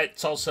me,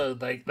 that's also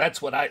like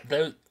that's what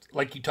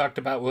like you talked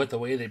about with the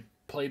way they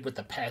played with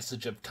the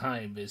passage of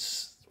time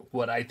is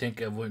what I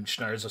think of when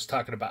Schnars was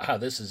talking about how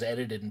this is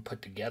edited and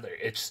put together.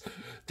 It's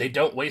they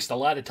don't waste a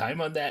lot of time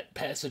on that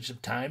passage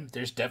of time.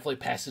 There's definitely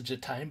passage of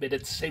time, but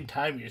at the same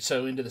time, you're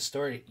so into the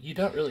story, you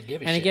don't really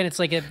give a shit. And again, it's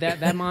like if that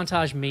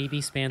montage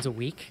maybe spans a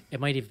week. It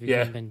might have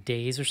even been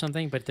days or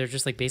something, but they're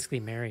just like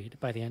basically married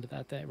by the end of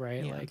that day,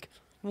 right? Yeah. Like,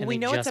 Well, and we they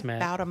know it's just met.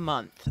 about a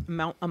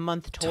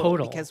month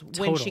total, because when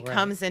Total, she right.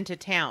 comes into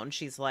town,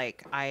 she's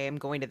like, "I am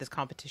going to this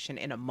competition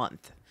in a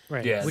month."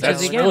 Right. Yeah, Which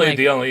that's is again really like,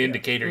 the only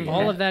indicator. You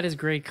all have. of that is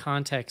great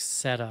context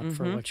setup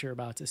for what you're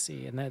about to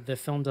see, and that the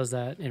film does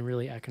that in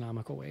really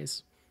economical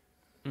ways.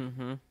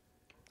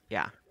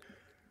 Yeah.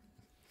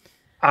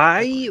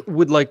 I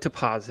would like to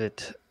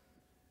posit,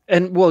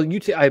 and well,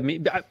 I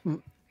mean,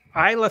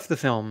 I left the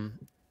film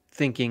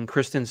thinking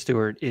Kristen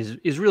Stewart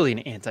is really an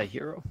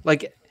anti-hero.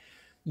 Like,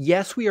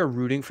 yes, we are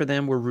rooting for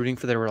them. We're rooting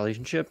for their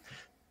relationship.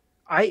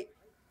 I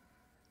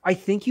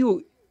think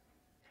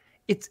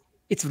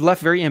it's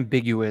left very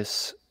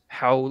ambiguous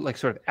how like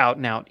sort of out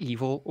and out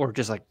evil or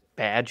just like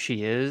bad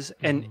she is,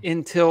 and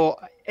until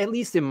at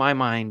least in my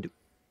mind,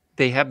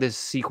 they have this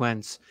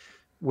sequence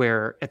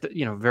where at the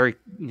very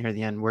near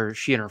the end where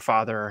she and her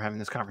father are having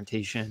this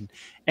confrontation,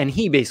 and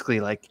he basically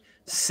like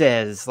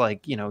says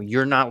like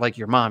you're not like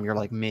your mom, you're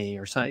like me,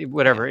 or something,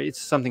 whatever.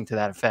 It's something to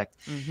that effect.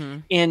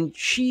 And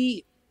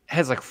she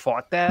has like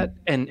fought that,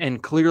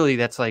 and clearly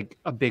that's like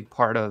a big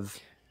part of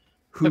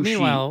who But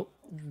meanwhile,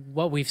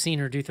 what we've seen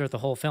her do throughout the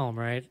whole film,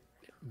 right?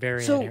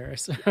 Barry So- Ann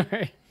Harris.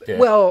 Right? Yeah.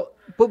 Well,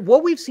 but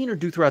what we've seen her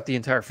do throughout the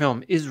entire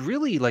film is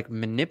really like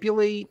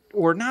manipulate,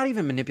 or not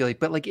even manipulate,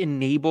 but like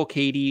enable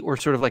Katie, or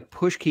sort of like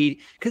push Katie.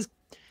 Because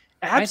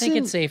I think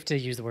it's safe to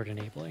use the word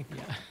enabling.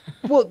 Yeah.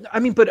 well, I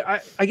mean, but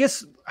I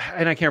guess,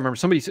 and I can't remember.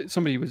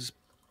 Somebody was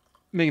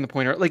making the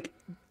point, like,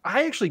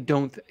 I actually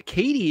don't.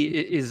 Katie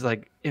is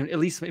like, at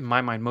least in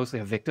my mind, mostly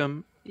a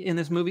victim in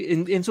this movie.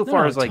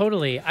 Insofar as like,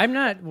 totally. I'm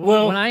not.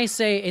 Well- when I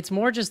say it's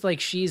more just like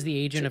she's the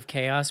agent of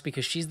chaos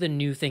because she's the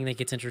new thing that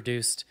gets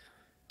introduced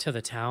to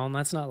the town.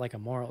 That's not like a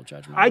moral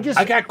judgment. I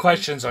got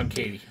questions on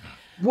Katie.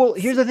 well,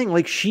 here's the thing.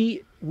 Like,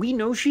 we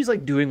know she's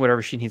like doing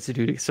whatever she needs to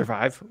do to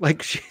survive.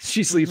 Like,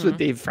 she sleeps with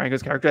Dave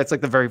Franco's character. That's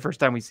like the very first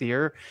time we see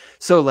her.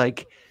 So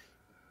like,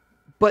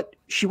 but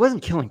she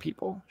wasn't killing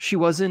people. She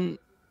wasn't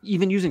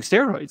even using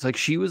steroids. Like,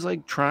 she was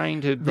like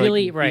trying to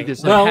Really, be right.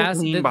 this Well, like,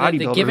 clean the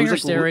bodybuilder giving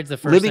who's, her like, steroids the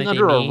first living night they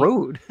under a meet-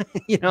 road.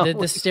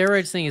 the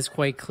steroids thing is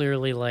quite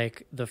clearly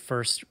like the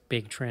first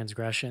big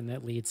transgression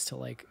that leads to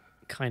like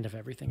kind of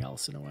everything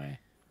else in a way.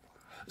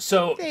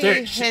 So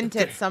They hint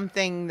at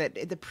something that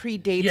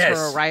predates Yes.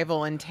 her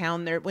arrival in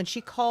town. There, when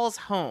she calls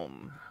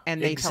home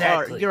and they tell her,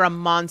 Exactly. "You're a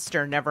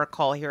monster, never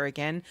call here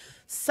again,"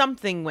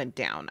 something went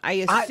down. I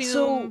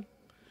assume.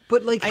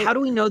 But like, how do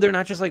we know they're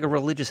not just like a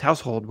religious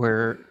household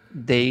where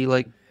they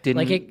like didn't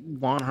Like it-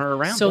 want her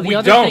around? So them? the We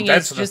other don't, thing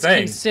that's is the just thing.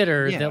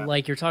 consider Yeah. that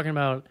like you're talking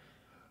about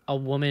a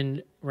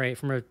woman, right,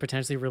 from a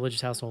potentially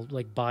religious household,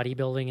 like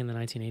bodybuilding in the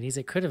 1980s.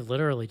 It could have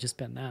literally just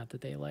been that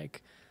they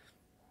like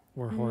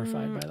were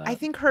horrified by that. I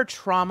think her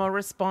trauma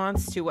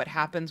response to what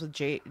happens with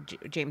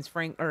James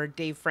Frank or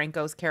Dave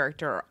Franco's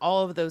character,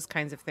 all of those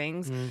kinds of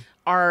things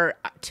are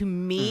to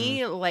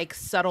me like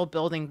subtle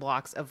building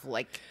blocks of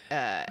like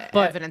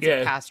evidence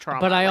of past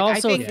trauma. But I Like,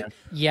 also think,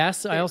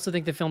 yes, I also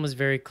think the film is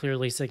very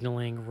clearly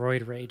signaling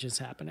roid rage is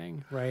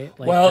happening, right?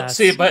 Like Well,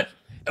 see, but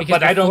I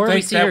don't before we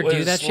think see her that do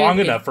was that long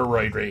shit, enough for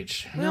roid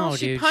rage. No,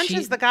 she dude,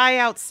 punches the guy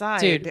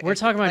outside. Dude, we're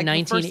talking about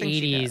like, the first thing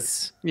she does.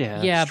 1980s.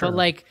 Yeah, yeah, that's but true.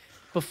 like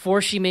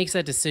before she makes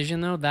that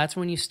decision, though, that's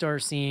when you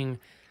start seeing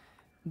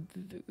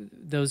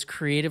those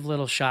creative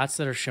little shots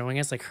that are showing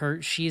us like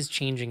she's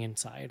changing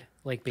inside.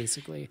 Like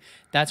basically,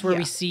 that's where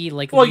we see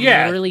like Well, we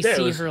yeah, literally that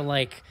see was- her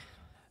like.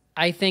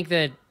 I think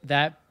that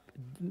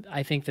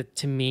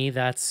to me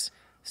that's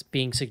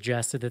being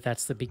suggested that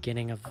that's the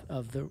beginning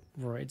of the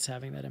roids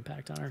having that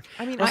impact on her.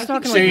 I mean, was I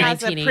think talking she like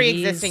has a 1980s.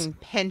 pre-existing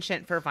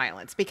penchant for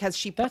violence because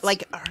she yeah,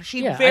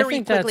 I very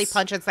think quickly that's-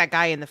 punches that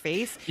guy in the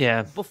face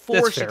Yeah, before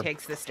that's she fair.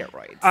 takes the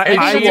steroids. And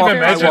I she think even that's fair,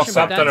 mentioned but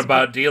something that's-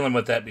 about dealing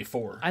with that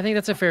before. I think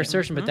that's a fair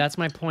assertion, but that's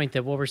my point.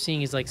 That what we're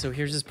seeing is like, so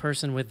here's this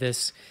person with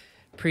this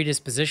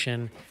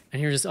predisposition, and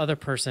here's this other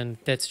person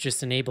that's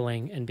just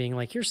enabling and being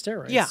like, "Here's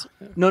steroids." Yeah.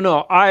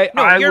 No, I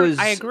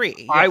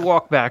agree. I Yeah.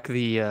 walk back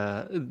the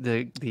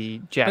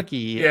Jackie.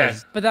 yeah.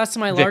 as But that's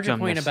my larger victim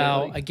point about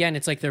necessarily. again,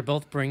 it's like they're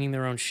both bringing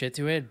their own shit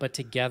to it, but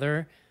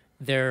together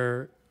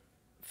they're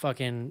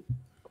fucking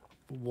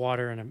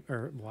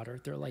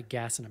they're like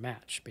gas in a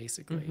match,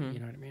 basically. You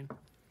know what I mean?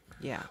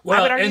 Yeah. Well,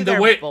 I would argue and the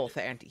they're way- both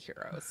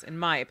anti-heroes, in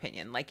my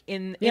opinion. Like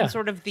in Yeah.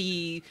 sort of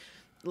the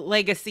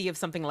legacy of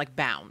something like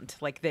Bound,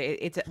 like which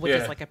is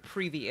Yeah. like a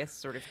previous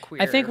sort of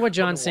queer. I think what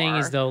John's saying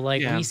is noir. though,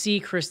 like Yeah. we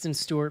see Kristen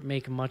Stewart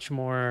make much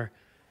more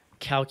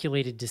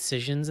calculated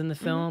decisions in the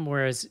film,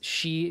 whereas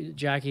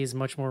Jackie is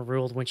much more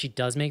ruled when she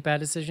does make bad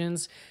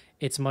decisions.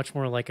 It's much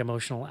more like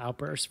emotional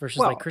outbursts versus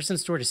Well, like Kristen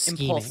Stewart is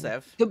scheming.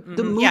 impulsive. The Yeah,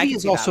 I movie can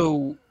is see that.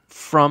 also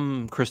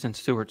from Kristen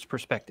Stewart's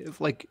perspective.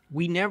 Like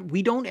we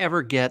don't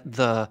ever get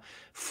the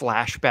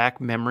flashback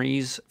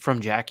memories from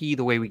Jackie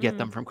the way we get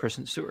them from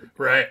Kristen Stewart.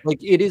 Right.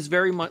 Like it is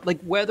very much like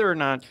whether or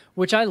not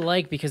Which I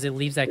like because it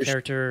leaves that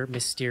character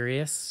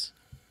mysterious.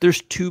 there's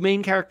two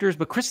main characters,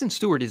 but Kristen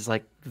Stewart is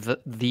like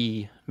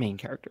the main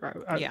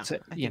character. I Yeah, would say,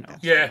 I you think know.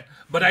 that's Yeah,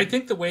 but I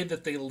think the way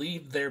that they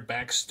leave their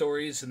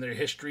backstories and their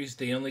histories,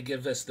 they only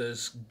give us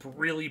those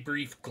really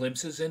brief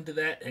glimpses into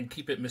that and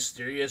keep it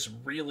mysterious,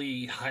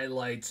 really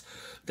highlights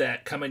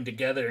that coming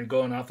together and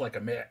going off like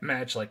a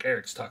match like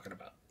Eric's talking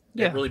about.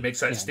 Yeah. It really makes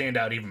that stand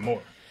out even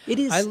more. It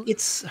is.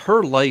 It's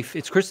her life.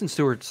 It's Kristen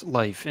Stewart's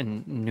life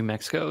in New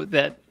Mexico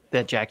that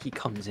Jackie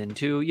comes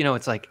into. You know,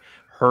 it's like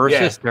her Yeah.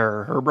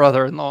 sister, her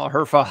brother-in-law,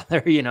 her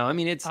father. You know, I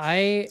mean, it's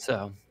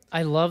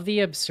I love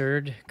the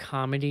absurd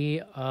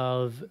comedy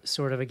of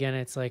sort of, again,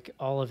 it's like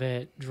all of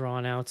it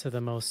drawn out to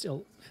the most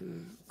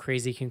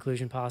crazy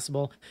conclusion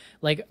possible.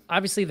 Like,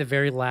 obviously, the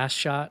very last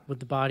shot with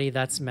the body,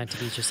 that's meant to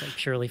be just like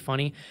purely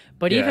funny.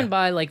 But Yeah. even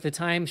by like the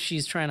time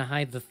she's trying to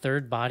hide the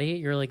third body,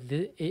 you're like,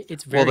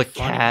 it's very the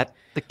funny.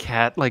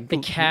 cat, like The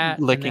cat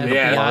and licking then the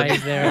the blood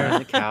eyes there. on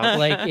the couch.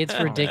 Like, it's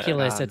my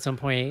ridiculous God. at some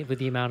point with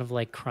the amount of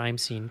like crime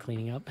scene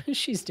cleaning up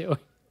she's doing.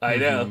 I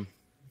know.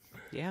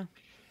 Yeah.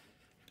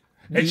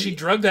 And she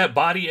drug that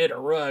body in a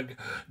rug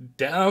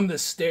down the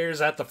stairs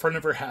at the front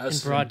of her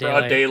house In broad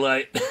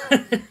daylight.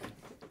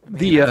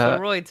 The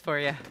Roids for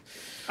you.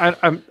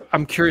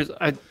 I'm curious,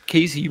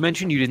 Casey. You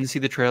mentioned you didn't see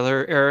the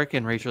trailer, Eric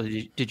and Rachel.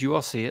 Did you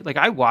all see it? Like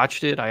I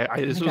watched it.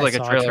 This was like a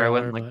saw trailer. I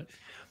went like but-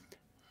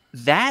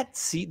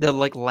 the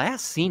like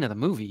last scene of the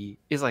movie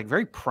is like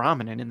very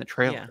prominent in the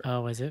trailer. Yeah.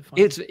 Oh, is it? Fun?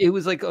 It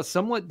was like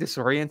somewhat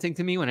disorienting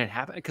to me when it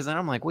happened because then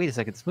I'm like, wait a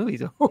second, this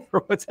movie's over.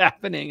 What's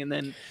happening? And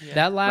then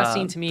That last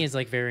scene to me is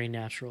like very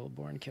natural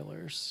born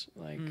killers.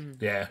 Like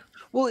Yeah.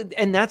 well,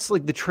 and that's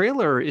like the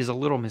trailer is a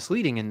little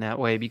misleading in that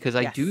way because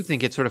I do Yes.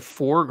 think it sort of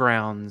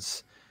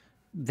foregrounds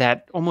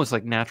that almost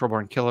like natural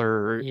born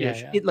killer ish, Yeah,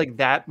 yeah. it like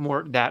that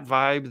more that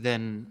vibe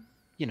than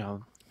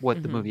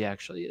what the movie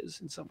actually is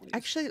in some ways. I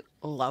actually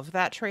love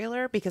that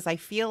trailer because I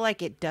feel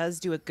like it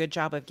does do a good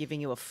job of giving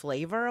you a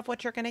flavor of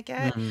what you're going to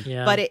get.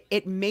 Yeah. But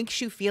it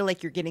makes you feel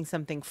like you're getting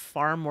something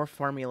far more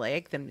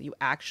formulaic than you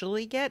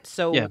actually get.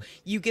 So Yeah.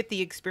 you get the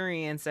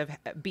experience of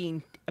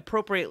being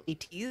appropriately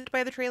teased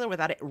by the trailer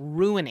without it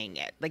ruining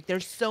it. Like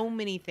there's so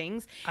many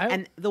things.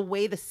 And the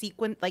way the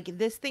sequence, like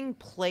this thing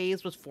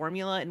plays with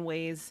formula in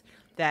ways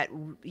that,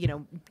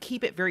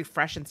 keep it very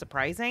fresh and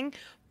surprising.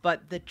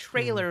 But the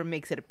trailer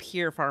makes it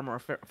appear far more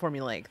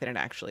formulaic than it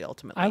actually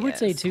ultimately I would is.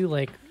 say too,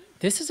 like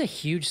this is a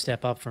huge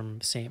step up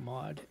from Saint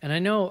Maud, and I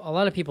know a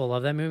lot of people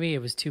love that movie.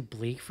 It was too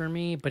bleak for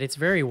me, but it's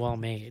very well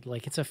made.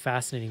 Like it's a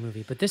fascinating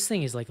movie. But this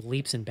thing is like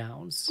leaps and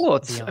bounds. Well,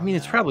 it's beyond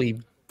it's that. probably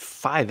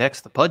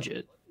 5x the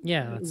budget.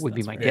 Yeah, would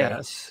be that's my right.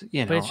 guess.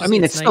 You But know, it's just- I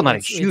mean, it's it's still nice-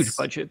 not a huge it's-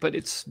 budget, but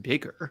it's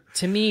bigger.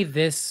 To me,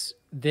 this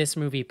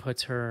movie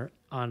puts her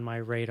on my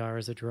radar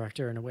as a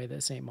director in a way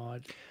that Saint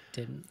Maud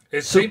didn't.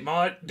 Is Saint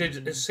Maud an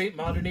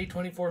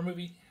A24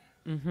 movie?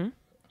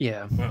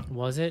 Yeah,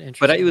 Was it?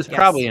 Interesting. but it was Yes.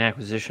 probably an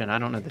acquisition. I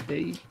don't know that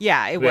they.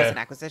 Yeah, it was Yeah. an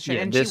acquisition,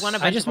 Yeah, and this- she won a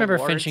bunch I just of remember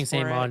awards finishing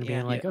St. for Maud it, and being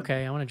yeah. like,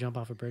 okay, I want to jump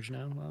off a bridge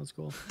now. That was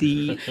cool.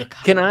 The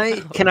can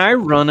I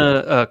run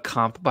a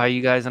comp by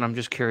you guys? And I'm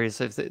just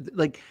curious if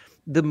like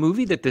the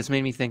movie that this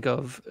made me think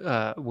of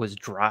was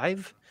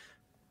Drive,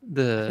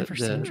 the never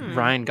seen the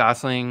Ryan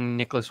Gosling,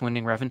 Nicholas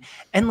Winding Refn,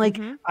 and like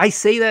Mm-hmm. I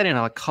say that in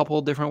a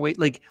couple different ways.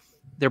 Like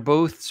they're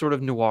both sort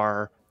of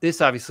noir. This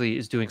obviously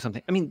is doing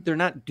something. I mean, they're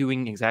not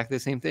doing exactly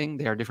the same thing.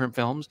 They are different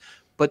films,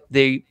 but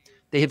they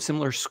have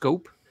similar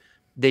scope.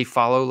 They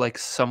follow like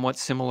somewhat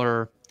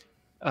similar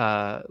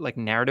like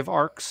narrative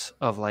arcs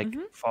of like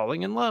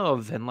falling in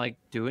love and like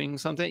doing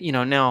something,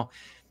 now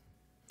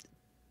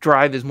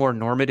Drive is more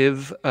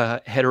normative,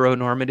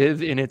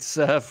 heteronormative in its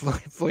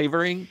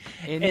flavoring.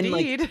 And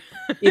like Indeed.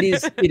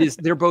 it is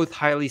they're both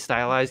highly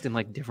stylized in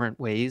like different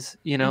ways,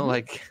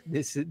 like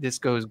this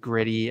goes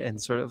gritty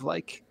and sort of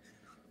like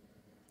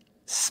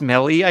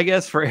smelly, I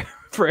guess, for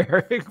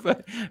Eric,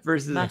 but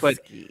versus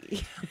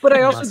Musky. but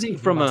I also Musky- think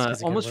from musk a is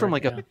a good almost from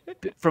word,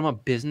 like from a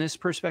business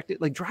perspective,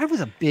 like Drive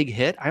was a big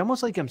hit. I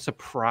almost like I'm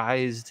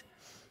surprised.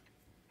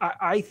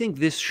 I think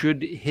this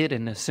should hit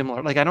in a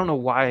similar, like I don't know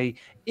why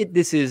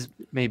this is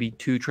maybe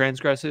too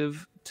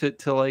transgressive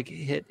to like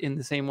hit in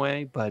the same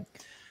way, but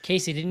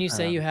Casey, didn't you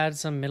say you had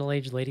some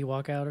middle-aged lady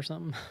walk out or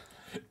something?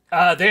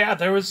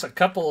 There was a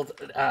couple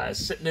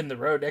sitting in the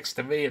row next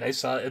to me, and I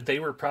saw they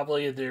were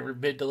probably in their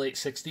mid to late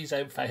 60s,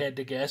 if I had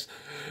to guess.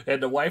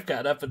 And the wife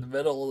got up in the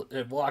middle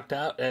and walked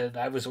out, and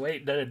I was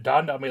waiting. Then it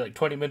dawned on me like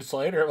 20 minutes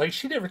later, like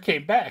she never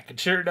came back. And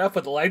sure enough,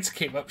 when the lights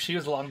came up, she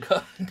was long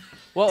gone.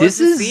 What This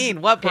was the is-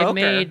 scene? What It broke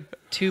made her?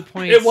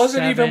 2.7. It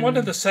wasn't even one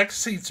of the sex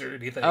scenes or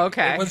anything.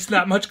 Okay. It was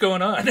not much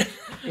going on.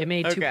 It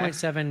made Okay.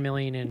 2.7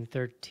 million in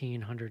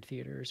 1,300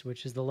 theaters,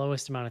 which is the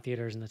lowest amount of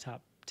theaters in the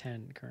top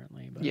 10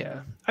 currently. But yeah,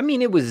 I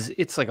mean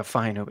it's like a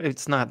fine,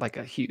 it's not like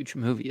a huge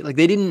movie. Like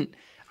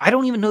I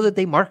don't even know that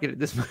they marketed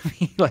this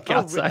movie like Oh,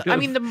 outside really? I of,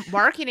 mean, the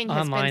marketing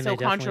has Online, been so they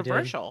definitely did.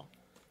 controversial.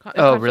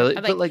 Oh, really?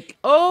 But, like-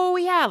 oh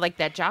yeah, like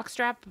that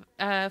jockstrap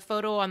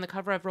photo on the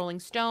cover of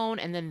Rolling Stone,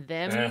 and then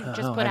them Yeah.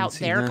 just Oh, put I out haven't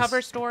seen their this.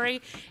 cover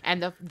story,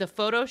 and the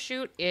photo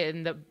shoot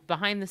in the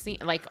behind the scene.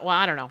 Like, well,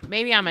 I don't know.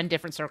 Maybe I'm in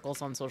different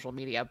circles on social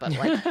media, but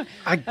like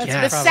I the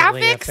guess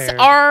Probably a sapphics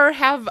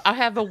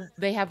fair-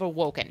 they have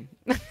awoken.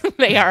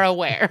 They are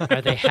aware.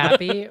 Are they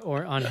happy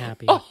or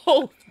unhappy?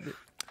 Oh,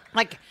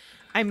 like.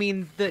 I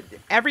mean,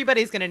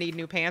 everybody's gonna need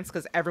new pants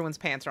because everyone's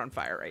pants are on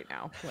fire right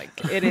now. Like,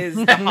 it is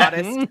the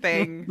hottest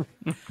thing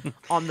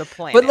on the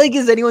planet. But like,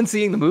 is anyone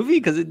seeing the movie?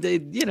 Because I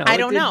I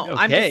don't did know.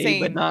 I'm okay, just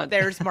saying but not.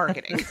 there's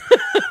marketing.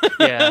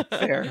 Yeah,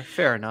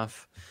 fair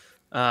enough.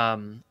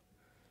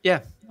 Yeah,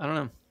 I don't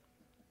know.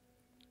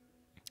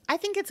 I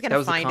think it's That gonna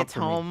was a find comp its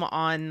for me. home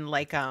on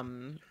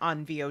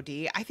on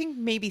VOD. I think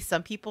maybe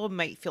some people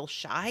might feel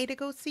shy to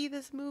go see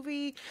this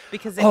movie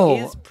because it is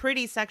Oh.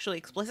 pretty sexually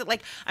explicit.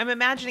 Like, I'm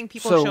imagining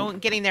people So-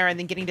 getting there and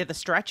then getting to the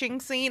stretching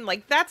scene.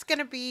 Like, that's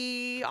gonna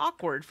be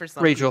awkward for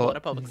some people Rachel, in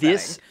a public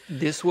this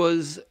setting.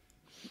 was.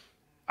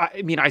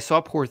 I mean, I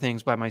saw Poor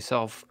Things by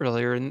myself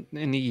earlier in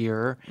the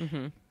year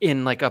Mm-hmm.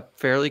 in like a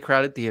fairly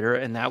crowded theater,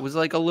 and that was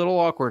like a little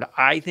awkward.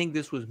 I think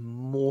this was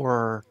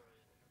more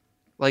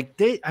like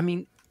I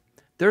mean,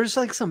 there's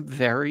like some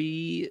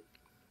very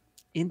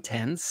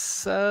intense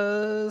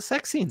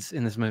sex scenes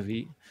in this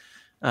movie.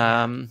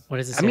 What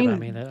does it I say mean, about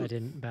me that I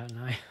didn't bat an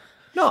eye?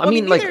 No, I Well,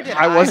 mean, like, neither did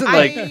I wasn't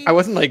like, I- I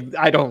wasn't like,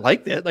 I don't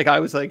like it. Like, I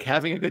was like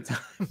having a good time,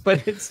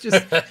 but it's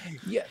just,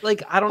 yeah,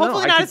 like, I don't know.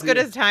 Hopefully I not could as good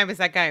see- as time as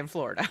that guy in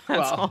Florida. That's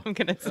Well, all I'm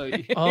gonna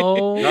say.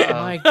 Oh Uh-oh.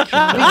 my god,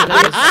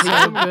 that is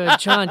so good.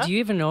 John, do you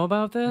even know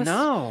about this?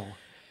 No.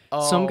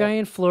 Some guy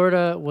in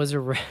Florida was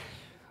arrested.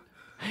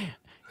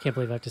 Can't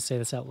believe I have to say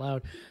this out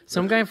loud.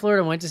 Some guy in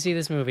Florida went to see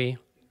this movie.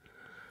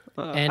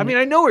 And I mean,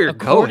 I know where you're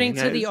according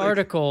going. to the It's like-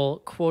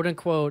 article, quote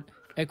unquote,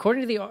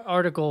 according to the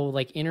article,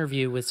 like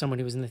interview with someone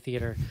who was in the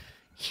theater,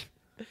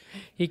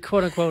 he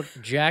quote unquote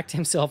jacked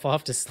himself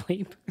off to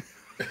sleep.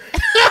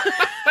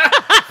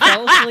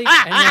 Fell asleep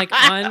and like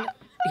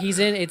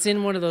it's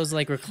in one of those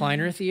like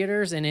recliner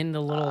theaters, and in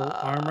the little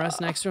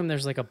armrest next to him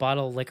there's like a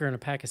bottle of liquor and a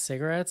pack of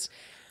cigarettes,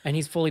 and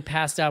he's fully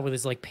passed out with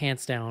his like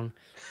pants down,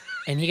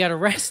 and he got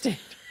arrested.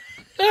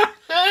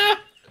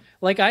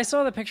 Like, I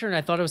saw the picture and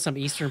I thought it was some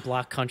Eastern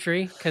Bloc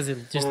country because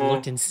it just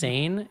looked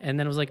insane, and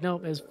then it was like, no,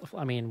 it was,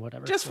 I mean,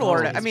 whatever. Just It's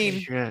Florida. always I mean,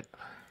 Shit.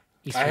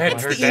 Eastern I hadn't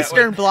Bloc. heard the that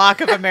Eastern one.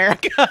 Bloc of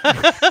America.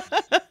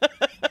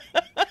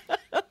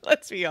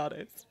 Let's be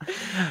honest.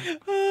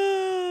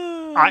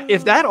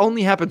 If that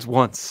only happens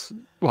once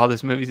while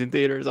this movie's in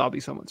theaters, I'll be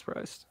somewhat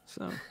surprised.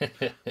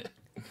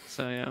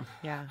 So, yeah.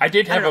 Yeah. I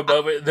did have don't a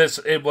moment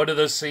in one of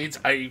those scenes.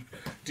 I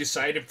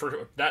decided,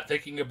 for not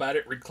thinking about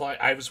it,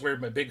 I was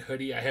wearing my big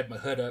hoodie. I had my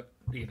hood up,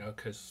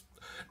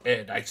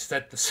 and I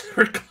set the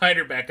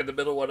recliner back in the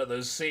middle of one of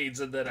those scenes,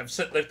 and then I'm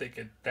sitting there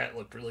thinking that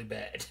looked really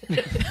bad.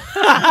 but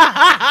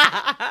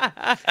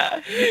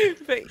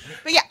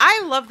yeah,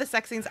 I love the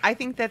sex scenes. I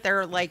think that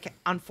they're like,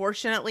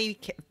 unfortunately,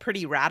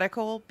 pretty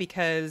radical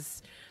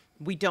because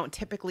we don't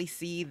typically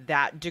see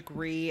that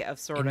degree of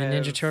sort In of the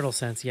Ninja Turtle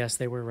sense, yes,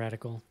 they were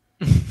radical.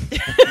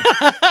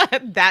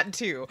 that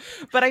too.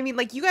 But I mean,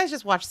 like, you guys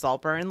just watch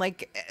Saltburn.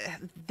 Like,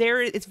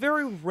 it's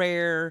very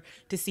rare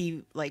to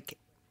see like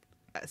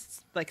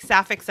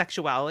sapphic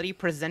sexuality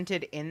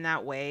presented in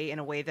that way, in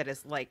a way that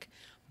is like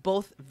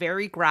both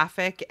very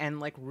graphic and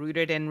like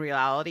rooted in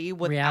reality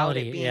without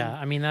it being, yeah.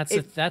 I mean,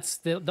 that's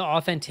the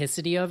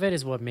authenticity of it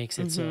is what makes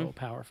it so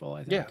powerful,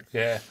 I think.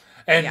 Yeah.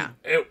 And Yeah.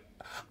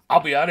 I'll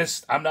be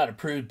honest, I'm not a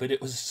prude, but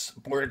it was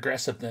more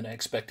aggressive than I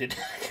expected.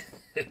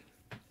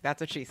 That's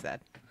what she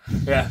said.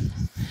 Yeah.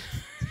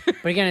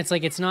 But again, it's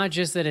like, it's not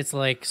just that it's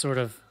like sort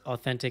of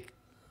authentic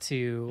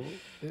to,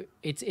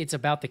 it's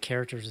about the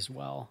characters as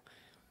well,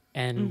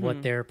 and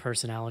what their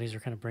personalities are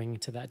kind of bringing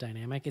to that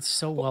dynamic. It's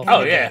so well Oh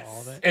put yeah. together,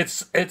 all of it.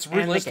 It's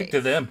realistic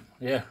to them.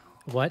 Yeah.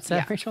 What's that,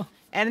 Yeah. Rachel?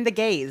 And the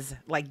gaze,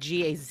 like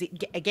G-A-Z,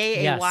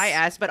 gay Yes.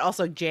 A-Y-S, but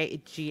also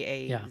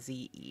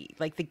G-A-Z-E.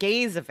 Like, the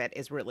gaze of it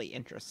is really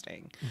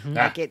interesting.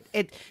 Like,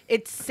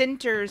 it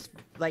centers,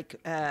 like,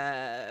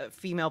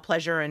 female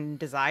pleasure and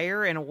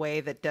desire in a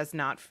way that does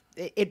not...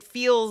 It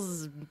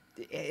feels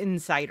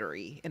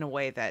insidery in a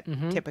way that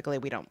typically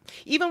we don't.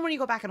 Even when you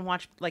go back and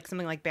watch, like,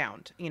 something like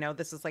Bound, you know,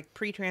 this is, like,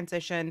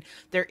 pre-transition.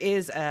 There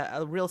is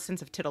a real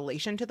sense of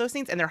titillation to those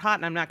things, and they're hot,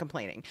 and I'm not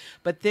complaining.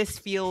 But this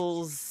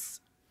feels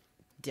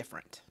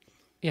different.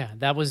 Yeah,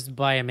 that was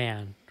by a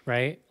man,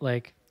 right?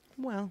 Like,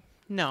 Well,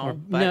 no, or,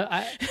 but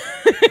no,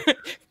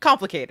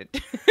 complicated.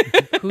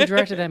 who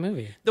directed that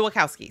movie? The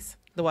Wachowskis,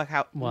 Well,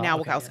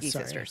 Wachowski yeah,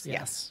 sorry. sisters.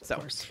 Yes, Yeah. So, of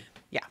course.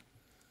 yeah.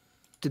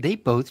 Did they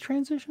both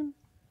transition?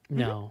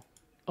 No.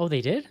 Oh,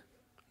 they did?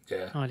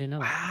 Yeah. Oh, I didn't know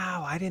that.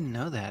 Wow, I didn't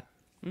know that.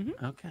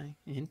 Okay,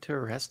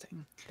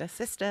 interesting. The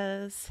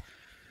sisters.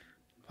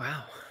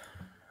 Wow,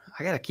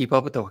 I gotta keep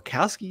up with the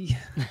Wachowski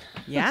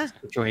Yeah.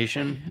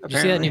 situation. Did you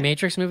see that new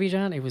Matrix movie,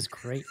 John? It was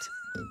great.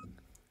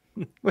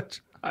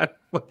 Which I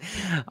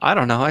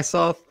don't know. I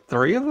saw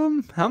 3 of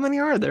them. How many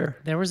are there?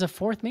 There was a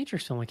 4th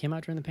Matrix film that came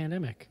out during the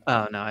pandemic.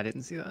 Oh no, I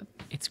didn't see that.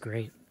 It's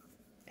great.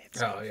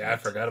 Oh yeah, I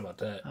forgot about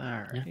that. All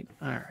right,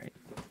 all right.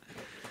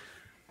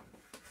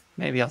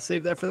 Maybe I'll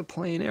save that for the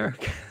plane,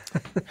 Eric.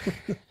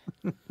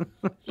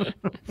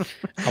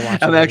 I'll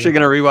watch I'm it actually later.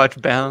 gonna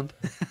rewatch Bound.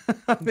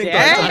 I think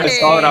last time I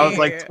saw it, I was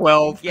like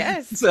 12.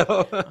 Yes.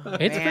 So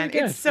It's Man, pretty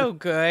good. it's so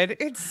good.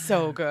 It's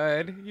so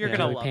good. You're Yeah.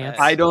 gonna Joey love Pants.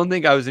 it. I don't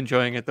think I was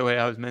enjoying it the way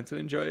I was meant to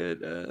enjoy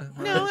it.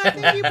 No, I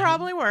think you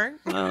probably were.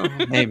 Well,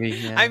 maybe.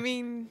 Yeah. I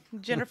mean,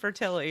 Jennifer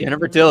Tilly.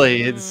 Jennifer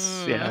Tilly.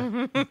 It's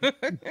yeah.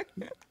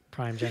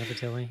 Prime Jennifer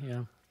Tilly,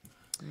 yeah.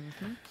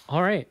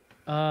 All right.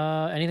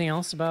 Anything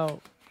else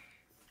about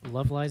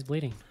Love Lies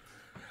Bleeding?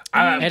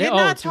 I, did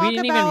not we talk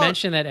didn't even about-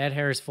 mention that Ed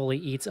Harris fully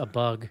eats a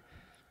bug.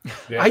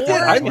 yeah. I did.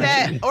 I Or,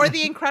 mentioned or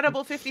the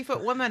incredible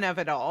 50-foot woman of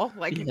it all.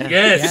 Like, Yeah.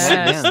 Yes.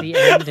 Yes,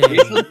 Yeah.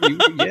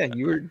 the ending.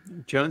 you were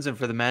jonesing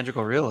for the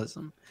magical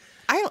realism.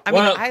 I mean,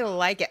 Well- I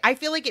like it. I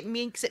feel like it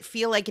makes it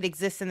feel like it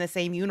exists in the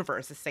same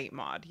universe as Saint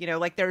Maud. You know,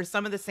 like there's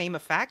some of the same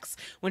effects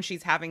when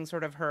she's having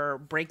sort of her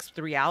breaks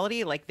with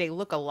reality. Like they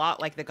look a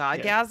lot like the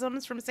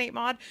Godgasms from Saint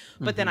Maud.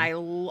 But then I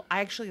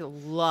actually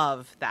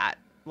love that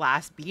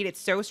last beat. It's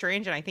so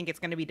strange, and I think it's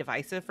going to be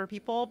divisive for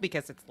people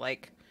because it's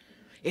like,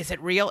 is it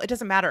real? It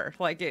doesn't matter.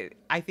 Like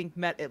I think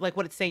like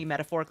what it's saying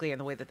metaphorically and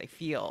the way that they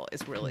feel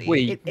is really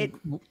Wait, it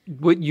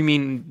what you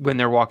mean when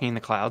they're walking in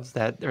the clouds?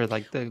 That or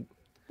like the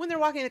when they're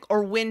walking,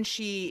 or when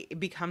she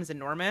becomes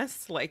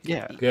enormous, like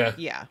Yeah. Yeah.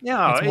 yeah.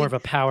 yeah. It's more of a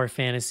power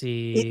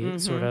fantasy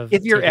sort of.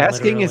 If you're taken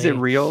asking, is it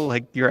literally. real?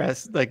 Like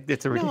like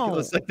it's a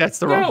ridiculous. No. Like that's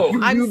the No.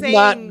 wrong. I'm you've saying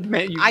not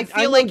I know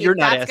feel like you're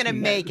not that's going to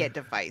asking make that. it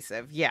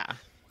divisive. Yeah.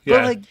 Yeah.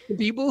 But like the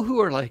people who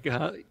are like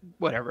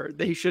whatever,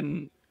 they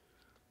shouldn't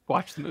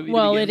watch the movie. to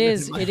Well, begin it with,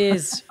 is. in my It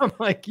is. I'm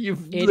like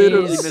you've It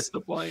literally is- missed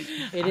the point.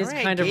 It All is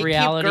right, kind of gatekeep,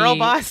 reality. girl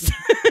boss.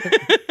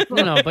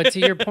 No, but to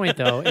your point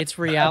though, it's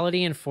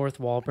reality and fourth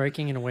wall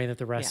breaking in a way that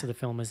the rest Yeah. of the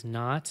film is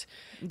not.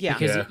 Yeah.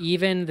 Because Yeah.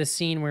 even the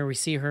scene where we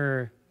see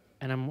her,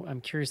 and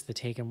I'm curious to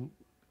take him,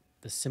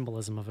 the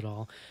symbolism of it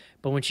all,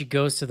 but when she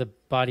goes to the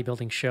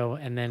bodybuilding show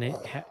and then it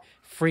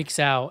freaks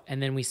out,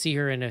 and then we see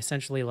her in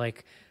essentially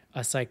like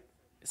a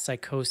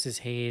psychosis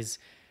haze,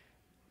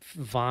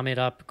 vomit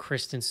up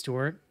Kristen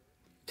Stewart.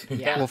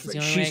 Yeah. Well, Is the only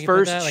way I she's can put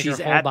first. that, like, her She's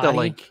whole at the body?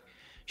 like.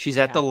 She's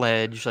at Yeah. the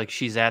ledge. Like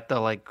she's at the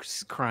like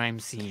crime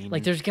scene.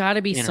 Like there's got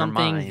to be in her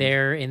something mind.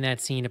 there in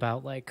that scene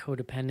about like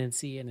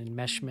codependency and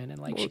enmeshment, and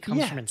like she Well, comes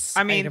yeah. from I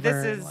inside mean, of this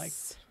her, is and, like,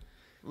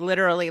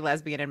 literally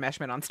lesbian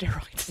enmeshment on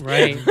steroids.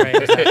 right,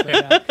 exactly.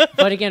 Yeah.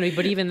 But again,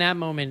 but even that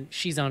moment,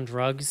 she's on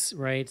drugs,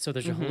 right? So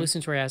there's a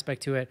hallucinatory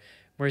aspect to it.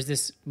 Whereas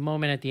this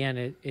moment at the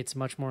end, it's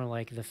much more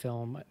like the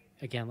film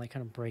again, like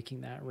kind of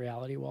breaking that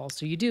reality wall.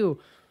 So you do,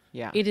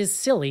 Yeah. it is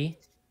silly,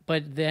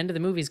 but the end of the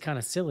movie is kind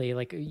of silly.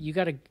 Like you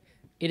got to.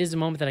 It is a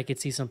moment that I could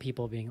see some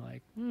people being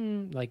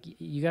like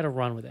you got to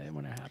run with it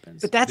when it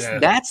happens. But that's Yeah.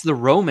 that's the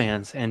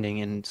romance ending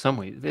in some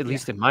ways, at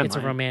least in my It's a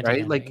mind. romantic right?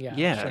 ending, Like yeah,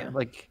 yeah, sure.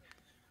 like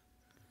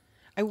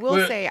I will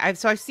Well- say I've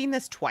seen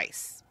this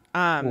twice,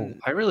 Ooh,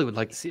 I really would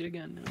like to see it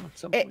again now at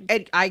some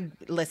point.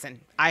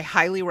 I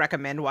highly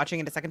recommend watching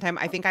it a second time.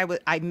 I think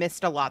I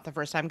missed a lot the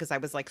first time because I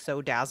was like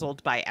so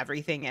dazzled by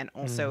everything and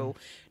also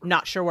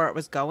not sure where it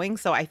was going.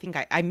 So I think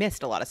I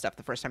missed a lot of stuff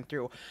the first time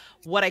through.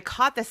 What I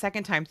caught the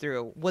second time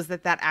through was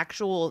that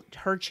actual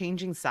her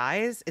changing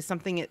size is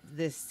something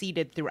that's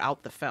seeded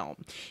throughout the film.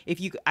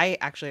 I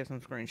actually have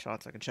some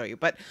screenshots I can show you,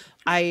 but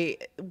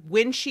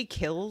when she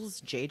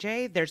kills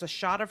JJ, there's a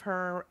shot of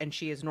her and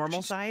she is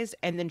normal size,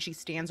 and then she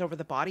stands over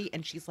the body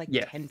and she's like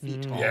 10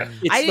 feet tall. Yeah.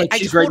 I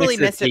totally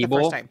missed it the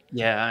first time.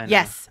 Yeah. I know.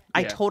 Yes,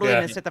 I Yeah. totally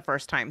missed it the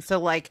first time. So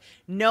like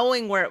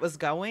knowing where it was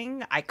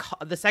going,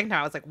 the second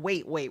time I was like,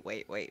 wait.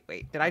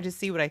 Did I just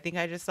see what I think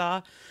I just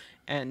saw?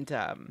 And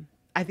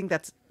I think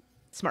that's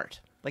smart.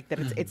 Like that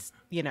it's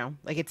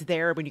like it's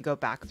there when you go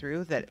back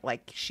through that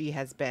like she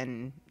has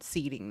been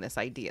seeding this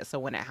idea. So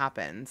when it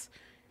happens,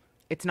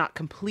 it's not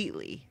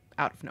completely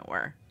out of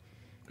nowhere.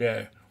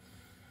 Yeah.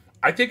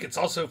 I think it's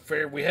also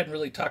fair. We hadn't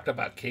really talked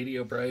about Katie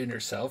O'Brien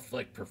herself,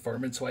 like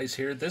performance-wise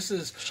here.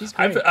 She's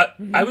great.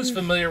 I was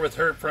familiar with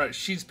her from.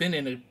 She's been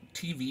in a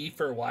TV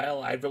for a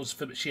while.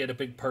 She had a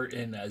big part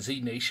in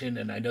Z Nation,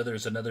 and I know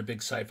there's another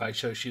big sci-fi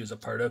show she was a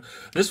part of.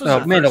 This was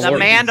her The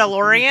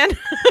Mandalorian.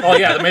 Oh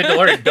yeah, The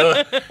Mandalorian.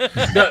 Duh.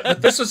 No,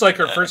 but this was like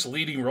her first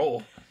leading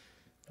role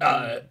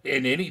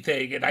in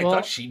anything, and I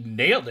thought she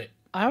nailed it.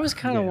 I was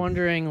kind of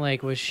wondering,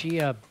 like, was she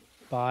a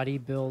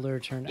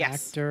bodybuilder turned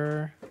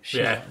actor? She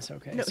was,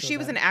 okay. No, so she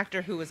was an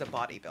actor who was a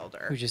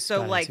bodybuilder. who just so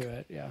got like into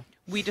it, yeah.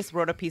 we just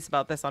wrote a piece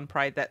about this on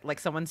Pride that like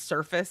someone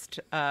surfaced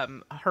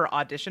her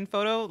audition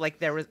photo. Like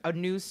there was a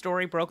news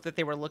story broke that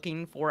they were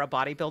looking for a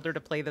bodybuilder to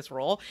play this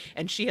role,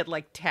 and she had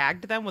like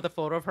tagged them with a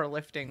photo of her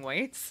lifting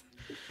weights.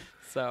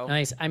 So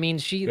Nice. I mean,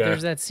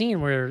 there's that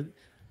scene where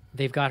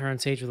they've got her on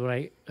stage with what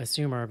I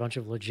assume are a bunch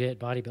of legit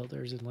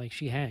bodybuilders, and like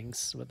she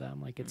hangs with them.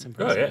 Like it's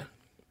impressive.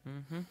 Oh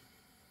yeah.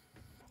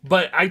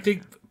 But I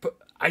think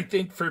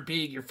for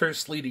being your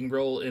first leading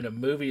role in a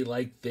movie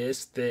like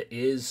this that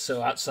is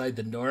so outside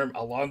the norm,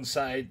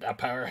 alongside a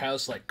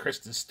powerhouse like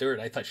Kristen Stewart,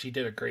 I thought she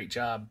did a great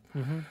job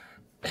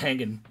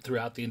hanging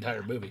throughout the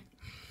entire movie.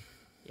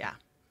 yeah,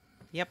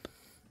 yep,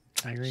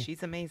 I agree.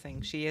 she's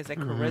amazing. She is a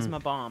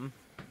charisma bomb.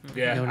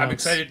 Yeah, No I'm notes.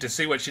 excited to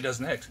see what she does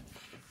next.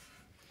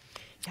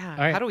 Yeah,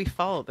 right. how do we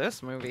follow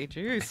this movie?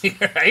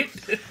 Jeez, Right?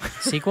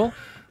 Sequel?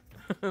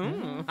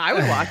 I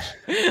would watch.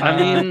 I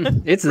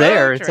mean, it's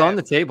there. road It's on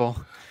the trip. table.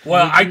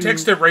 Well, I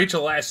texted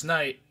Rachel last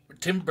night.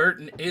 Tim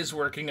Burton is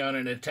working on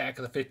an Attack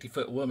of the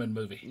 50-Foot Woman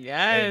movie.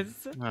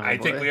 Yes. Oh, I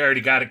think boy. we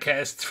already got a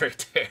cast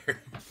right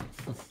there.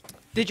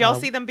 Did y'all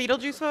see them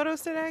Beetlejuice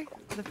photos today?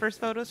 The first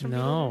photos from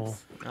No. Beetlejuice?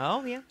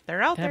 Oh yeah,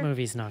 they're out That there.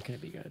 movie's not going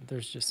to be good.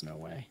 There's just no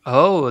way.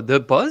 Oh, the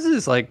buzz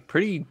is like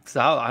pretty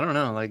solid. I don't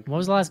know. Like, What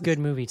was the last good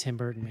movie Tim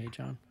Burton made,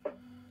 John?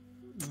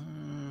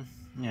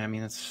 yeah, I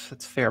mean,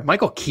 that's fair.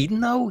 Michael Keaton,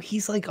 though,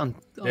 he's like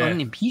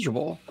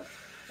unimpeachable.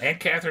 And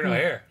Catherine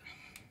O'Hara.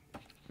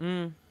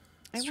 I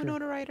true.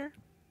 Winona Ryder.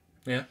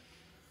 Yeah.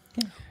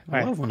 All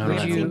right. love when I We Would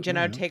haven't you- seen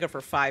Jenna Ortega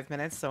for 5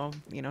 minutes, so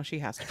she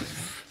has to.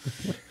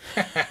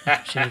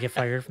 She didn't get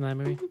fired from that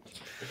movie.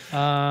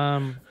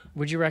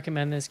 Would you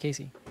recommend this,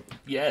 Casey?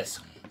 Yes.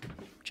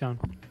 John?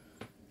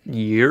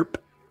 Yerp.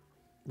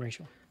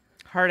 Rachel?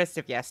 Hardest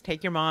if yes.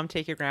 Take your mom,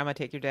 take your grandma,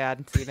 take your dad,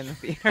 and see it in the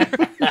theater.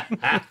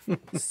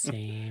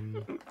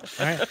 Same.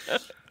 All right.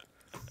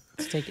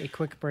 Let's take a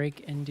quick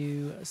break and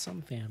do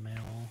some fan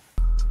mail.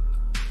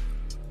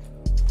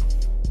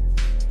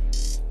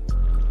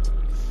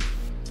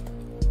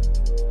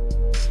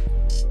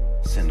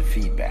 Send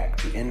feedback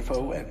to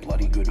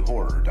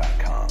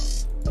info@bloodygoodhorror.com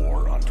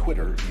or on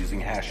Twitter using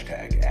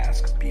hashtag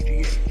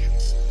AskBGH.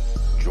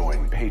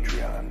 Join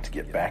Patreon to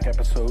get back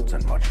episodes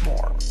and much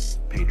more.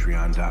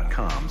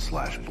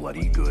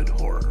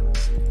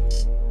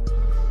 Patreon.com/bloodygoodhorror.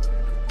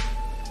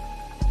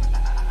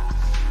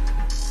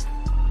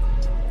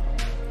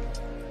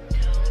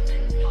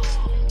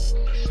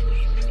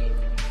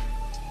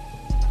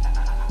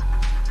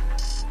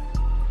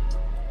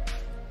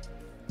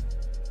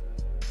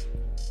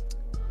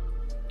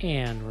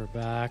 And we're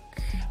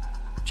back.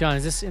 John,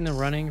 is this in the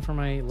running for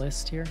my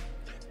list here?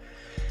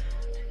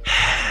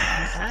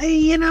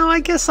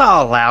 I guess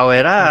I'll allow it.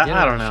 We did I it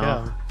don't on the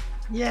know. show.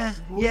 Yeah,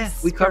 we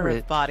Whisper covered of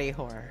it. Body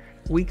horror.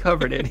 We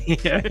covered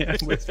it. yeah.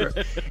 Whisper.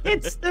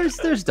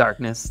 There's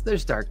darkness.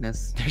 There's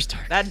darkness. There's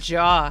dark. That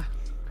jaw.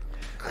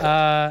 Oh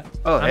I'm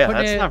yeah,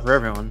 putting that's it- not for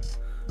everyone.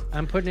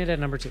 I'm putting it at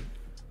number 2.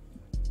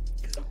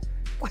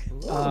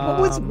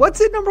 What's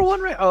it number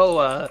one? Right?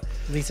 Oh,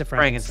 Lisa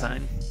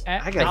Frankenstein.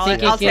 Frankenstein. I got I it.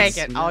 think I'll gets,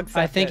 take it. I'll accept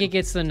I think it. it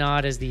gets the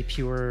nod as the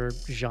pure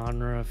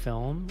genre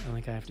film. I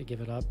think I have to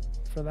give it up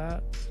for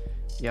that.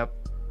 Yep.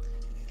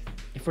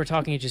 If we're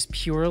talking just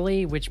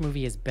purely which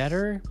movie is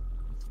better,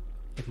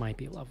 it might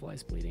be Love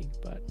Lies Bleeding,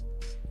 but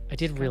I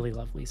did really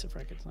love Lisa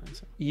Frankenstein.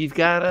 So You've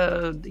got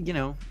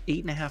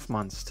 8.5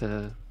 months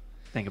to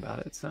think about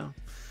it. So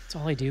that's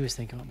all I do is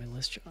think about my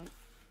list, John.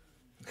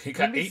 You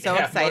got I'd be 8.5 so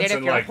excited months if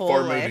and your like whole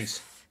 4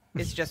 list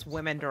movies. is just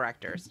women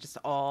directors, just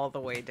all the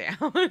way down.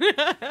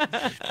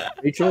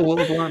 Rachel will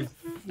have won.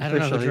 I don't know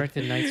who Officially.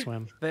 directed Night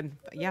Swim. Then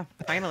yeah,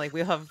 finally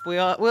we'll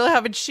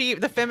have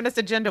achieved the feminist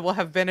agenda. Will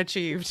have been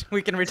achieved.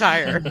 We can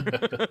retire.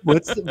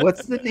 What's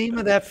the name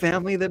of that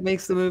family that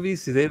makes the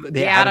movies? Do they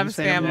the Addams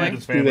Family.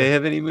 Addams Do Family. they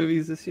have any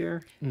movies this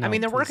year? No, I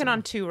mean, they're please working don't.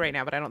 on 2 right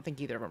now, but I don't think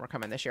either of them are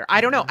coming this year.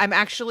 I don't know. I'm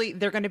actually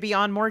they're going to be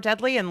on More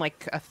Deadly in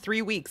like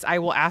 3 weeks. I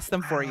will ask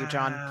them for you,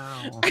 John.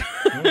 Wow.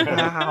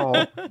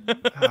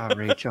 Wow,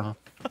 Rachel.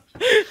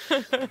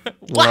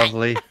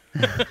 Lovely.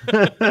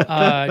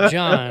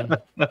 John,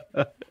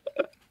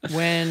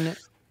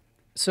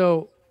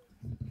 so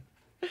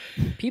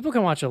people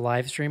can watch a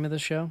live stream of the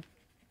show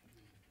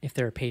if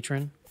they're a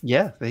patron.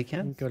 Yeah, they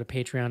can. Go to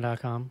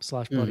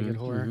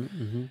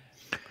patreon.com/bloodygoodhorror.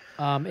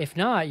 If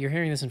not, you're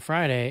hearing this on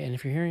Friday, and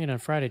if you're hearing it on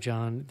Friday,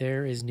 John,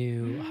 there is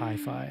new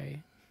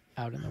hi-fi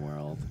out in the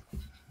world.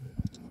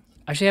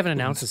 Actually, I haven't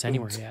announced this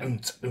anywhere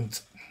yet.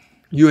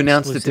 You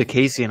announced it to Exclusive.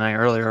 Casey and I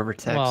earlier over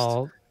text.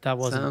 Well, that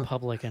wasn't So- a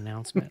public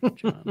announcement,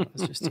 John. That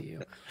was just to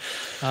you.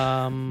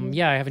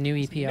 Yeah, I have a new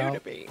EP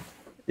out.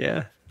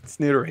 Yeah, it's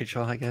new to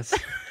Rachel, I guess.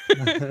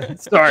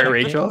 Sorry,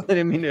 Rachel. I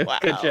didn't mean to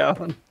cut you out.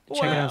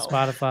 Check it out on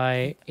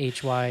Spotify,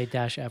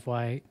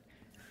 HY-FY.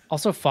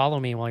 Also, follow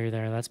me while you're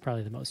there. That's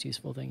probably the most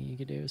useful thing you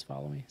could do is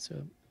follow me, so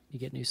you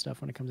get new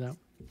stuff when it comes out.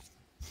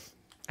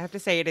 I have to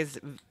say it is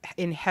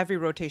in heavy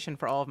rotation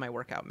for all of my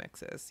workout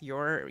mixes.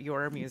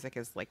 Your music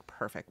is like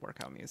perfect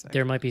workout music.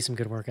 There might be some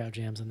good workout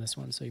jams in this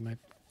one, so you might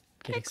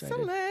get excited.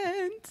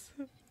 Excellent.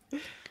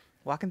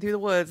 Walking through the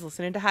woods,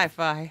 listening to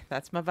hi-fi.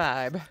 That's my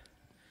vibe.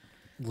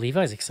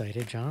 Levi's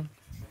excited, John.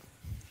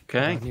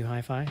 Okay. About new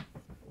hi-fi.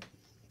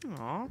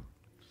 Aw.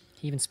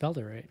 He even spelled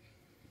it right.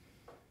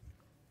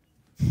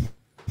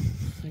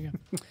 There you go.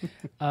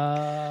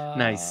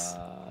 Nice.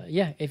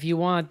 Yeah, if you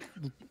want,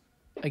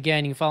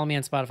 again, you can follow me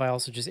on Spotify.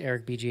 Also, just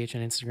Eric BGH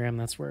on Instagram.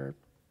 That's where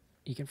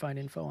you can find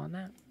info on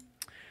that.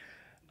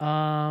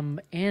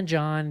 And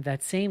John,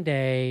 that same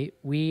day,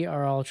 we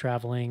are all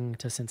traveling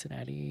to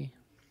Cincinnati.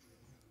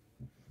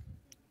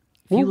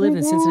 If you live in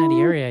the Cincinnati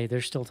area,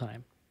 there's still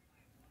time.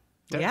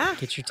 Yeah.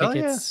 Get your Oh,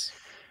 yeah. tickets.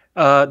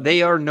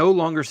 They are no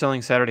longer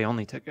selling Saturday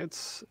only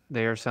tickets.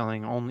 They are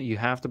selling only. You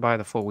have to buy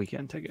the full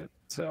weekend ticket.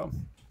 So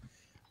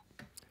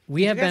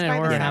We have you guys been at buy the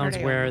Horror Hounds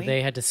Saturday where only?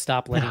 they had to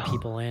stop letting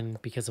people in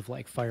because of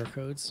like fire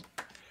codes.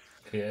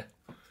 Yeah.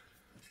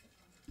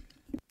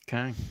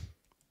 okay.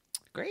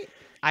 Great.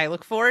 I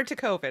look forward to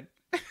COVID.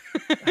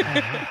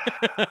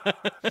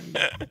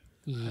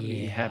 I'll be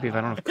Yeah, happy if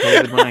I don't have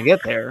COVID when I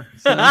get there.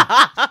 So,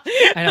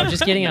 I know.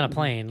 Just getting on a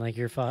plane, like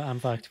I'm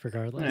fucked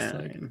regardless. yeah,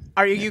 I Like, mean,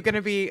 Are you going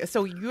to be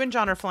so you and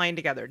John are flying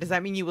together? Does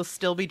that mean you will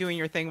still be doing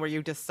your thing where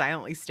you just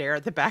silently stare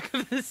at the back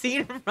of the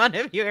seat in front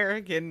of you,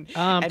 Eric, and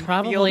feel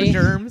probably. the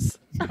germs?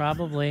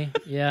 probably,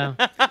 yeah.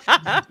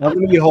 I'm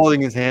gonna be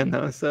holding his hand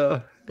though.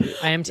 So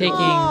I am taking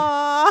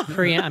Aw. I'm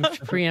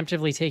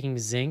preemptively taking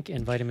zinc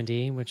and vitamin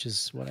D, which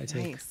is what I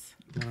take Nice.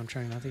 when I'm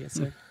trying not to get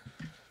sick.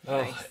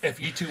 Oh,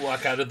 if you two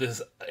walk out of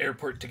this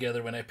airport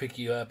together when I pick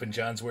you up and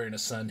John's wearing a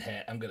sun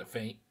hat, I'm gonna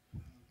faint.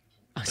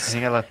 I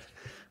think I left.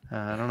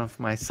 I don't know if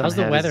my son How's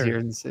the has weather? here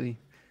in the city.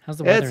 How's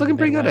the Yeah, weather? it's looking in the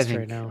pretty good. I Midwest think.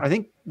 right now? I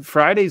think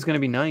Friday's going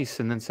to be nice,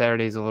 and then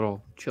Saturday's a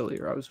little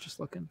chillier. I was just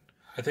looking.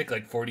 I think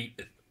like 40.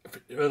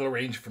 It'll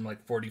range from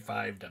like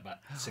 45 to about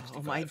Oh,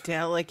 65. my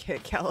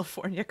delicate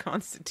California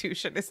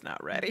Constitution is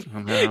not ready. Oh,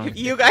 no. If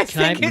you guys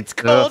Can I- think it's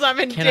cold, I'm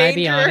in Can danger. I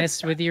be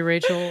honest with you,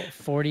 Rachel?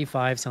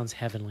 45 sounds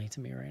heavenly to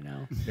me right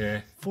now.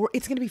 Yeah,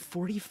 It's going to be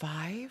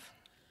 45?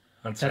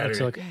 on That Saturday.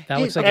 looks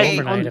like Hey,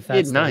 overnight if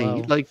that's the low.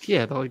 midnight. Like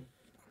yeah, like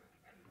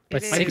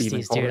But It might be even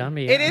 60s, dude. colder. I'm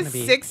It gonna is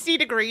be 60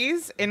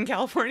 degrees in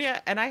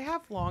California, and I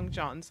have long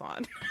johns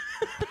on.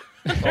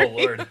 Oh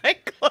Lord. My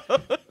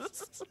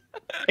clothes.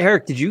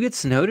 Eric, did you get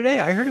snow today?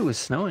 I heard it was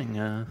snowing.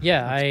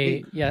 Yeah,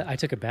 I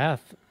took a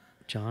bath,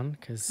 John,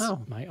 because Oh,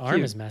 my arm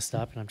cute. is messed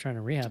up and I'm trying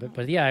to rehab it.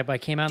 But yeah, I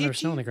came out and there was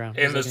snow on the ground.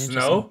 It In was the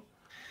like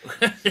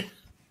an inch of snow?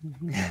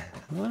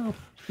 Well,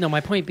 No,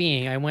 my point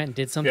being, I went and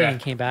did something Yeah. and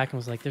came back and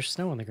was like, "There's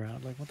snow on the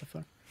ground." Like, what the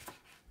fuck?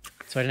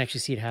 So I didn't actually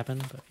see it happen,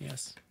 but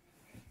yes.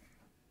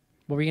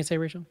 What were you gonna say,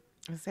 Rachel?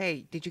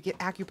 Say, did you get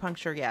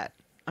acupuncture yet?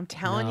 I'm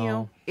telling you,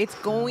 No. it's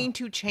going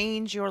to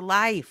change your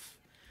life.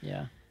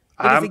 Yeah,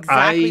 It is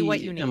exactly what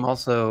you I need. am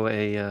also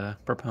a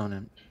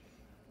proponent.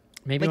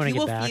 maybe when Like I you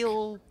will get back.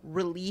 feel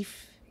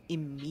relief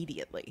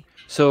immediately.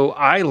 So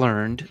I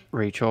learned,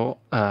 Rachel.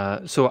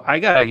 So I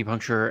got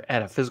acupuncture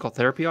at a physical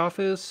therapy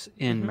office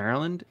in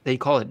Maryland. They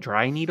call it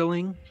dry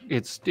needling.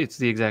 It's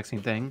the exact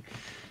same thing,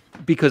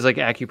 because like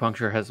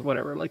acupuncture has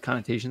whatever like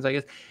connotations, I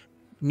guess.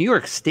 New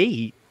York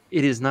State,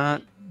 it is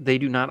not. They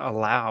do not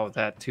allow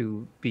that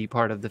to be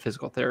part of the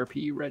physical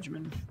therapy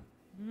regimen.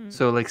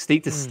 So like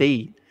state to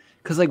state,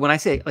 because like when I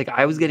say like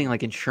I was getting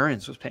like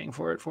insurance was paying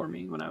for it for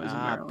me when I was in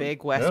Maryland.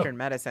 Big Western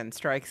medicine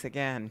strikes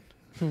again.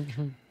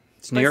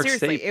 It's New But York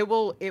seriously, State.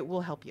 it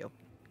will help you.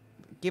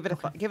 Give it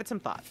give it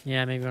some thought.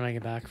 Yeah, maybe when I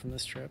get back from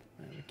this trip.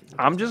 we can look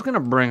I'm at just gonna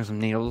bring some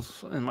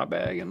needles in my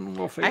bag and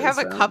we'll figure. I have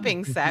a this out.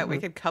 cupping set. We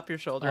could cup your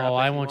shoulder. that. up Oh,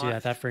 if I you won't do want.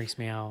 that. That freaks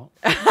me out.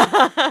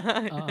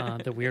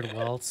 The weird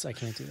welts. I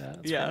can't do that.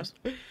 That's Yeah. gross.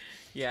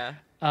 Yeah.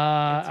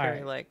 All It's very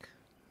right. like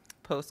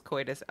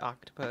post-coitus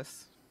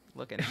octopus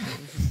looking.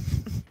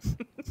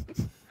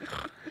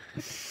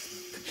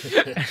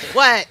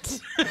 What?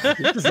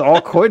 This is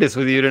all coitus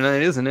with you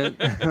tonight, isn't it?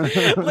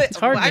 It's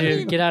hard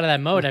to get out of that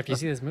mode after you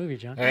see this movie,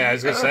 John. Yeah, I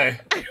was gonna say.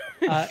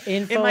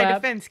 Info In my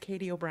app, defense,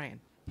 Katie O'Brien.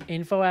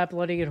 info at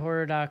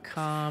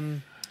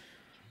bloodygoodhorror.com.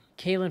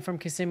 Caitlin from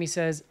Kissimmee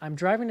says, I'm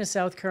driving to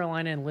South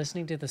Carolina and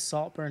listening to the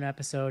Saltburn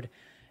episode,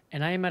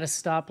 and I am at a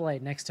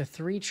stoplight next to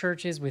 3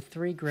 churches with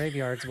 3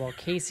 graveyards while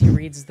Casey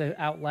reads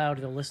out loud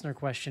the listener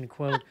question,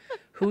 quote,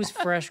 whose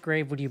fresh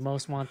grave would you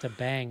most want to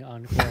bang,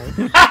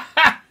 unquote.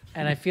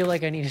 And I feel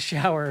like I need a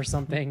shower or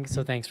something,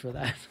 so thanks for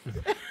that.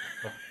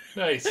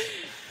 Nice.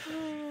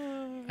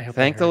 I hope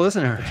Thank they the heard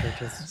listener. the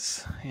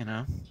churches.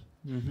 You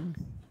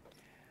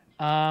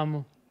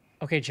know.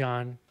 Okay,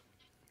 John.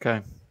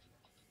 Okay.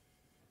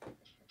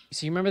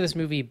 So you remember this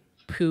movie,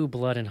 Pooh,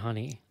 Blood, and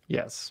Honey?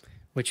 Yes.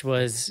 Which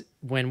was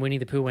when Winnie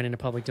the Pooh went into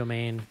public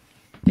domain,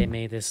 they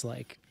made this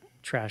like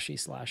trashy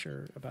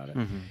slasher about it.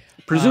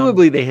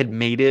 Presumably they had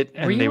made it were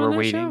and they you on were that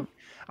waiting. show?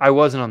 I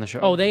wasn't on the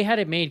show. Oh, they had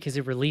it made because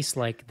it released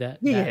like that.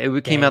 yeah, that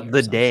it came day out or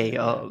the something. day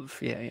of.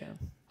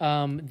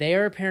 Yeah. They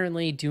are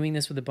apparently doing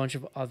this with a bunch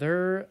of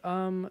other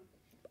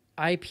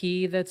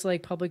IP that's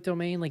like public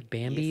domain, like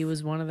Bambi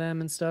was one of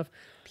them and stuff.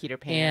 Peter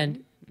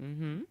Pan.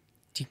 And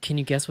can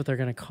you guess what they're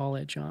going to call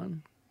it,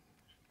 John?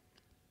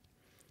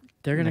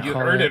 They're going to You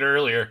call heard it. it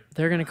earlier.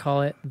 They're going to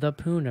call it the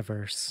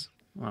Pooniverse.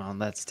 Oh,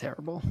 that's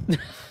terrible.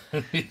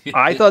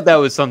 I thought that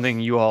was something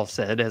you all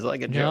said as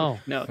like a joke.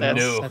 No.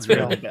 That's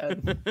real. really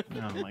bad.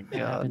 Oh my That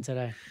happened god.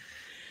 today.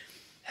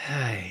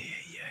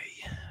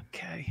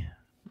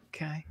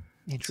 Okay.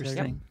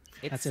 Interesting.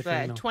 It's That's it for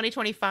email.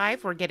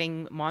 2025. We're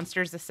getting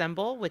Monsters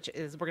Assemble, which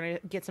is we're gonna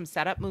get some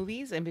setup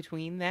movies in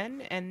between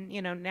then and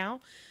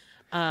now.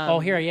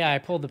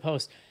 I pulled the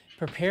post.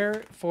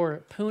 Prepare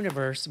for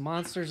Pooniverse,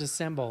 Monsters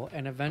Assemble,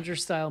 an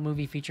Avengers-style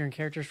movie featuring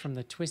characters from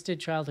the twisted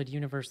childhood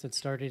universe that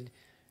started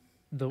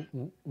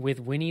with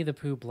Winnie the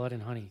Pooh, Blood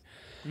and Honey.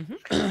 Wait,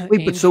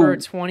 Aimed but so for a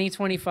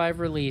 2025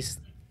 release,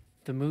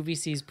 the movie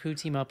sees Pooh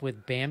team up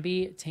with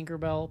Bambi,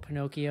 Tinkerbell,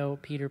 Pinocchio,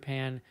 Peter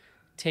Pan,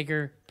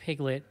 Tigger,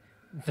 Piglet,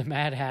 the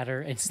Mad Hatter,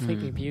 and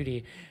Sleeping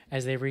Beauty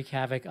as they wreak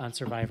havoc on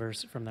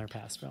survivors from their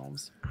past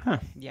films.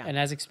 Yeah. And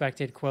as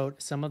expected,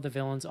 quote, some of the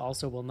villains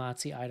also will not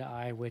see eye to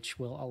eye, which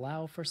will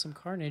allow for some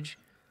carnage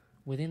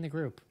within the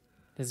group.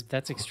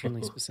 That's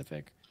extremely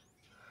specific.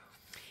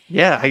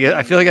 yeah,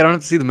 I feel like I don't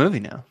have to see the movie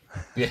now.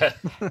 Yeah.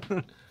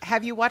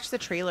 Have you watched the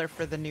trailer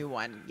for the new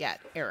one yet,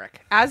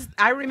 Eric? As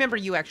I remember,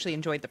 you actually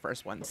enjoyed the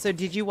first one. So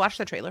did you watch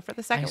the trailer for the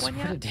I second one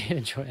sort of yet? did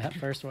enjoy that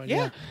first one.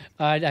 Yeah.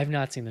 I've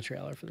not seen the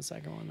trailer for the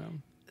second one, though.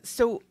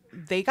 So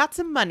they got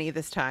some money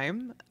this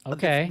time.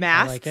 Okay, The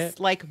masks I like it.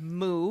 like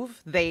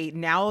move. They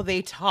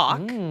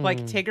talk. Like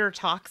Mm. Tigger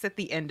talks at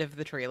the end of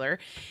the trailer.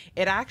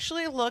 It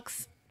actually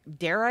looks,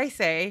 dare I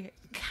say,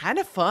 kind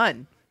of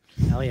fun.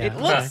 Hell yeah. It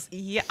looks.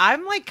 Yeah,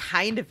 I'm like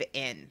kind of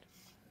in.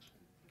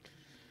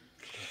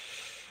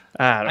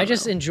 I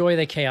just enjoy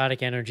the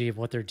chaotic energy of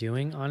what they're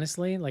doing,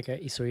 honestly. Like,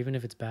 so even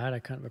if it's bad, I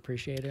kind of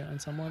appreciate it on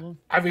some level.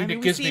 I mean, we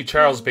it gives see me it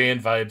Charles too.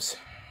 Band vibes.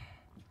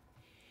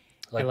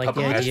 I like the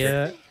Puppet Master.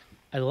 idea.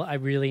 I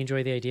really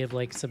enjoy the idea of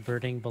like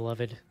subverting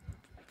beloved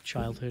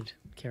childhood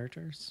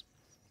characters.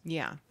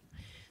 Yeah.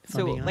 If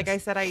I'm So, being like I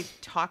honest. said, I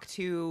talked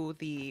to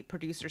the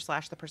producer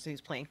 / the person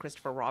who's playing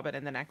Christopher Robin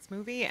in the next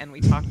movie, and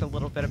we talked a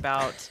little bit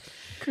about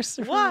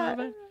Christopher what.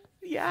 Robin.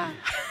 Yeah.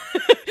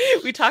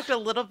 We talked a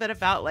little bit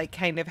about like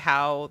kind of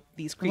how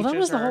these Well, creatures that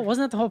was the are. whole.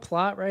 Wasn't that the whole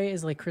plot? Right?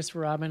 Is like Christopher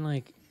Robin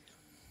like.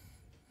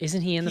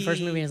 Isn't he in the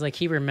first movie? It's like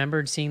he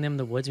remembered seeing them in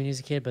the woods when he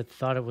was a kid, but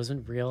thought it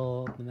wasn't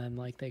real, and then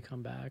like they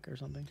come back or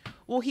something.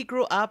 Well, he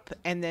grew up,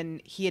 and then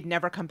he had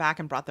never come back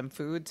and brought them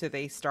food, so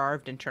they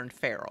starved and turned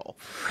feral.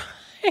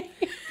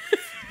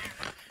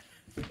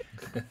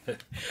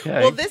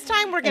 Well, this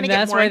time we're gonna And get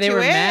that's more why into they were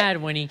it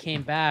mad when he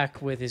came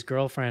back with his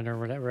girlfriend or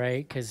whatever,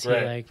 right? Because he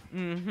Right. like.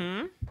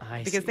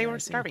 I because see, they I were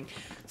see. starving.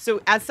 So,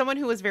 as someone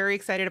who was very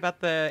excited about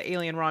the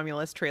Alien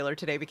Romulus trailer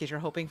today, because you're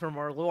hoping for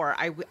more lore,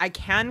 I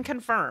can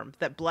confirm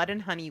that Blood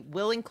and Honey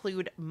will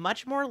include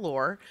much more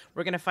lore.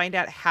 We're gonna find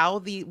out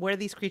where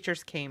these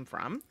creatures came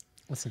from.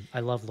 Listen,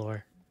 I love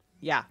lore.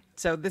 Yeah.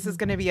 So this is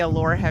going to be a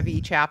lore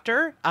heavy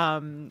chapter.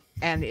 And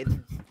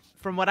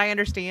from what I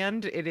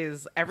understand, it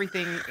is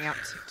everything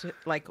amped to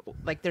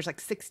like there's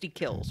like 60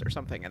 kills or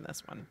something in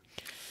this one.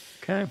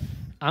 Okay.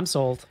 I'm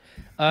sold.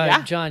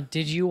 Yeah. John,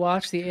 did you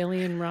watch the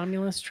Alien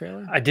Romulus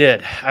trailer? I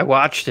did. I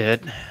watched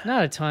it.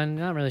 Not a ton.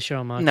 Not really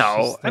showing much. No,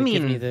 Just, I like,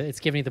 mean- it's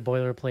giving you the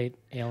boilerplate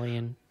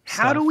alien.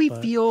 How do stuff, we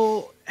but-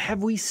 feel?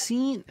 Have we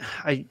seen?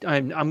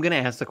 I'm gonna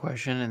ask the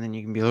question, and then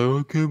you can be like, "Oh,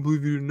 I can't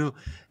believe you didn't know."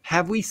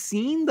 Have we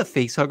seen the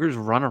facehuggers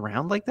run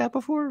around like that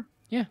before?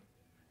 Yeah.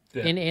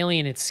 Yeah. In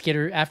Alien, it's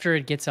after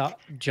it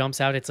jumps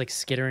out. It's like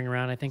skittering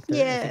around. I think.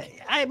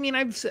 I mean,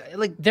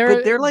 like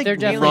They're they're like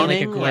definitely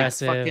running, like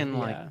aggressive. like fucking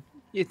like yeah.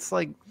 it's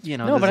like the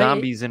but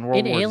zombies in World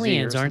in War Z or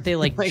Aliens, aren't they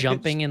like something. It's-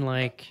 jumping and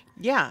like?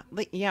 Yeah.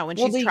 When Well,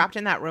 she's they- trapped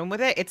in that room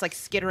with it, it's like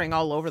skittering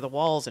all over the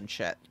walls and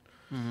shit.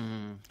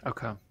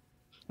 Okay.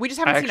 We just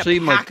haven't Actually,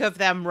 seen a pack of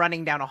them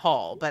running down a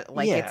hall, but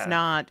like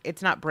Yeah.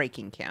 it's not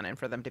breaking canon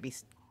for them to be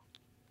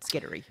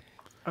skittery.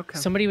 Okay.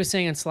 Somebody was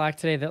saying on Slack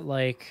today that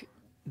like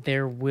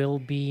there will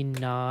be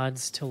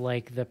nods to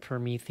like the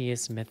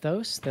Prometheus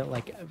mythos that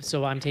like,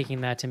 so I'm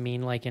taking that to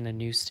mean like in a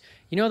new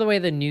you know the way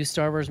the new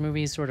Star Wars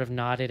movies sort of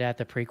nodded at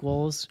the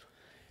prequels.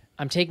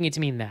 I'm taking it to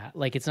mean that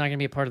like it's not going to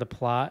be a part of the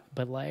plot,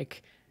 but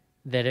like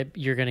that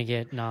you're going to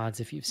get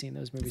nods if you've seen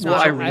those movies. Well,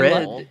 which I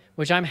read-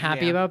 which I'm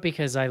happy Yeah. about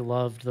because I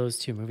loved those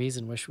two movies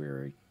and wish we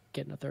were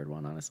getting a third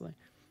one. Honestly,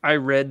 I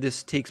read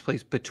this takes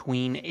place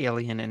between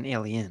Alien and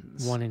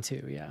Aliens. 1 and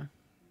 2, yeah.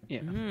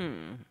 Yeah.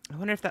 I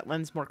wonder if that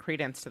lends more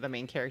credence to the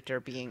main character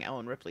being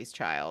Ellen Ripley's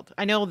child.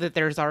 I know that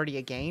there's already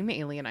a game,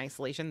 Alien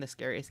Isolation, the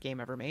scariest game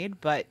ever made,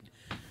 but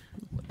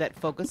that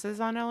focuses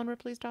on Ellen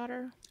Ripley's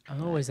daughter.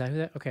 Oh, is that who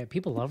that? Okay,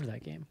 people loved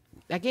that game.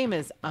 That game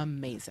is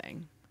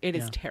amazing. It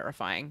is Yeah.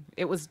 terrifying.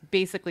 It was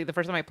basically the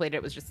first time I played it,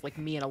 it was just like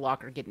me in a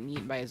locker getting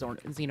eaten by a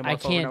xenomorph I over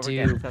and can't over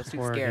do again. So I was too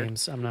horror scared.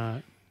 games. I'm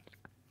not.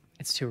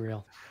 It's too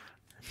real.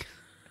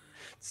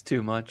 It's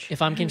too much.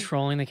 If I'm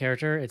controlling the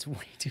character, it's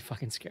way too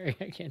fucking scary.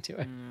 I can't do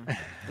it.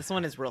 This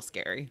one is real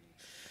scary.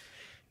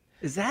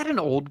 Is that an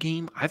old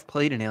game? I've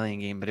played an Alien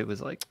game, but it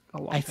was like a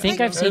long I time think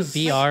ago. I've seen That's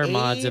VR like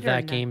mods of 8 or that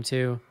 9. game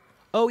too.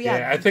 Oh Yeah,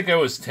 yeah, I think it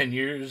was 10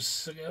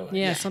 years ago.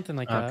 Yeah, something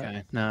like that.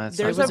 Okay. No, it's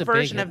there's It was a a big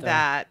version hit, of though.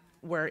 that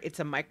where it's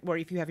a where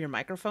if you have your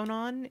microphone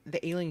on,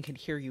 the alien can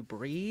hear you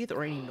breathe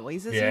or any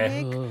noises Yeah.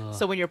 you make. Ugh.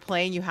 So when you're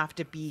playing, you have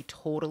to be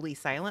totally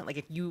silent. Like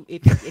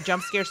if a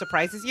jump scare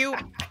surprises you,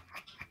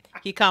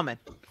 he coming.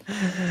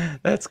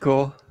 That's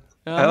cool.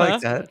 I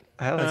like that.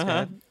 I like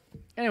that.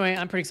 Anyway,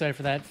 I'm pretty excited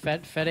for that.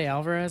 Fede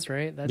Alvarez,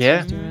 right? That's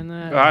Yeah. who's doing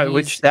that.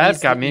 Which that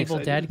he's got the me Evil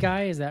excited. Dead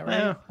guy. Is that right?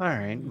 Yeah, all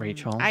right,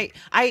 Rachel. I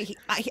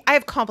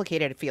have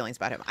complicated feelings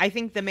about him. I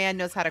think the man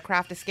knows how to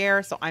craft a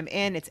scare, so I'm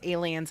in. It's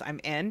aliens, I'm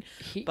in.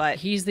 But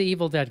He's the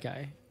Evil Dead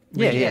guy.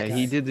 yeah, Yes.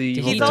 he did the. Did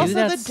Evil he he's do Dead. also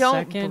that the Don't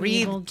second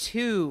Breathe Evil-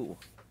 2.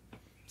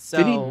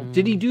 So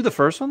Did he do the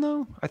first one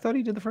though? I thought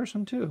he did the first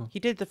one too. he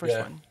did the first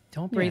Yeah. one.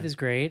 Don't Breathe Yeah. is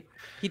great.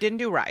 He didn't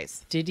do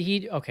Rise. Did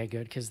he? Okay,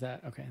 good. Because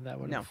that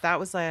would No, that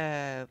was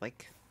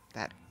like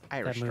that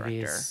Irish that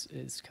movie director.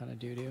 is kind of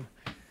doo doo.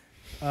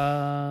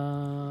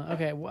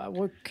 Okay,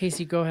 what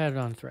Casey? Go ahead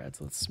on Threads.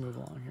 Let's move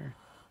along here.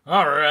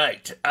 All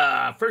right.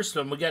 First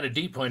one, we got a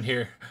deep one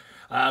here.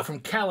 From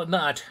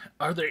Calinot,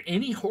 are there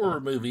any horror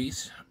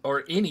movies,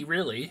 or any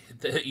really,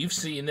 that you've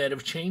seen that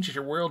have changed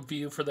your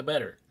worldview for the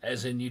better?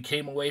 As in, you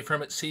came away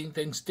from it seeing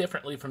things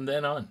differently from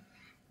then on.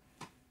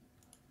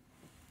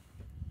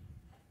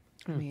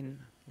 I mean,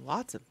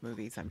 lots of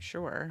movies, I'm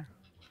sure.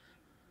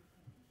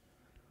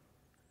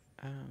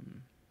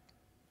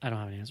 I don't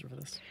have an answer for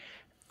this.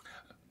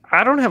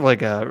 I don't have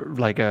like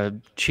a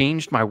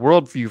changed my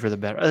worldview for the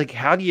better. Like,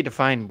 how do you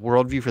define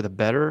worldview for the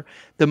better?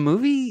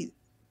 The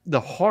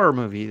horror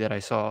movie that I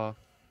saw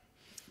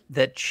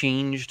that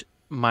changed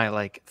my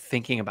like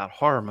thinking about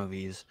horror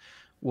movies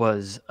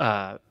was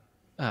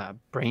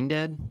Brain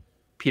Dead,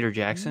 Peter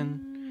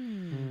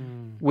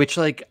Jackson, which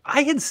like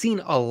I had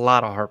seen a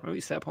lot of horror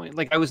movies at that point.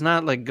 Like I was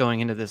not like going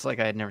into this like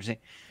I had never seen.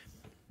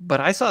 But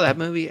I saw that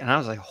movie and I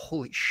was like,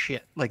 holy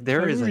shit. Like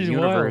there is a movie's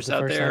wild universe the out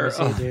first time there. I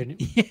see it,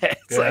 dude. Yeah,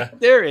 it's Yeah. like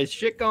there is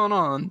shit going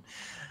on.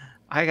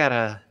 I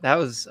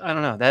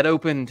don't know.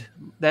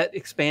 That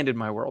expanded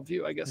my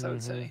worldview, I guess I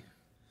would say.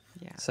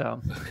 Yeah.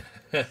 So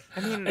I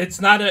mean,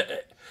 It's not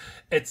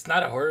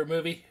a horror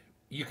movie.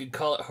 You could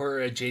call it horror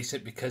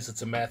adjacent because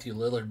it's a Matthew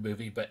Lillard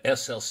movie, but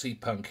SLC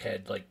Punk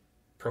had like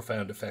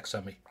profound effects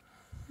on me.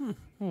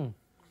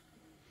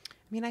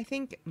 I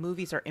think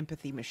movies are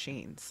empathy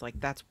machines. Like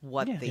that's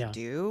what they Yeah.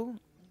 do.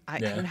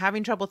 Yeah. I'm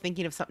having trouble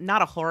thinking of something,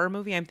 not a horror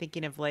movie. I'm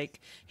thinking of like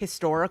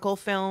historical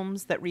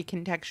films that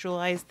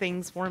recontextualize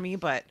things for me.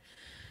 But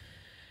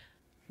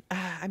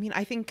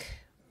I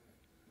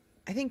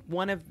think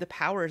one of the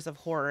powers of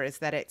horror is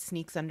that it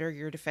sneaks under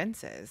your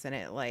defenses and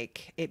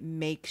it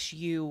makes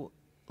you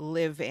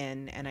live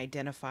in and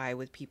identify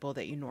with people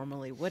that you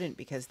normally wouldn't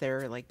because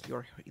they're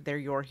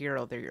your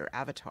hero, they're your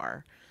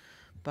avatar.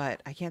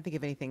 But I can't think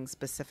of anything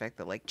specific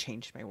that like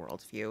changed my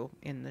worldview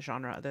in the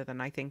genre other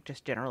than I think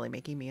just generally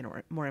making me a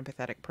more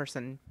empathetic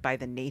person by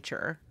the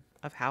nature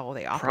of how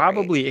they operate.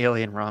 probably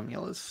Alien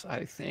Romulus,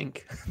 I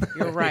think.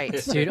 You're right.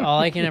 Dude, all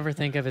I can ever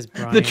think of is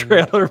Brian. The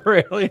trailer for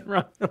Alien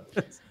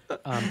Romulus.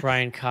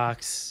 Brian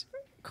Cox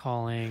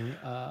calling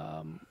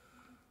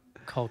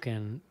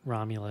Culkin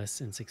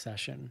Romulus in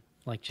succession,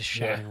 like just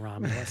shouting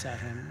Romulus at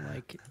him,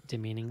 like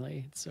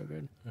demeaningly. It's so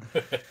good.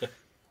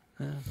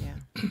 Yeah.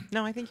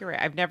 No, I think you're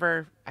right. I've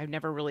never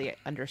really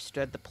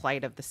understood the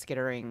plight of the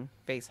skittering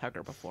face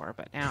hugger before,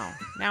 but now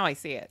I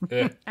see it.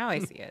 Now I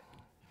see it.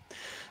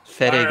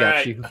 Fede All got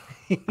right. you.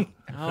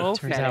 Oh,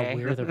 Turns out Fede.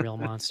 we're the real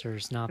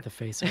monsters, not the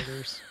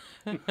facehuggers.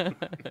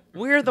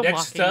 We're the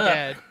Next Walking up.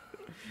 Dead.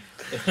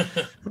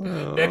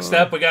 Next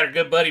up, we got our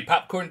good buddy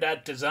Popcorn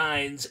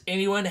Designs.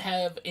 Anyone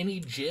have any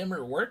gym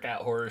or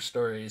workout horror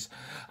stories?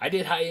 I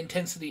did high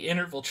intensity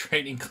interval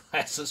training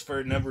classes for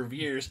a number of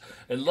years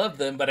and loved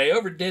them, but I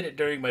overdid it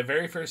during my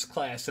very first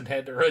class and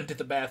had to run to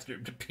the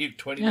bathroom to puke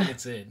 20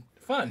 minutes in.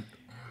 Fun.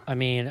 I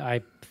mean,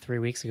 I 3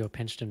 weeks ago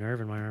pinched a nerve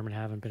in my arm and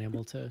haven't been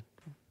able to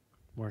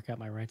work out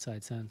my right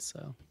side since.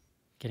 So,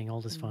 getting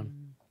old is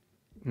fun.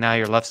 Now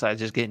your left side's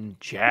just getting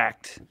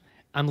jacked.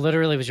 I'm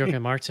literally was joking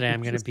with Mark today.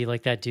 I'm gonna be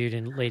like that dude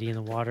in Lady in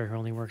the Water who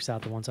only works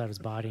out the one side of his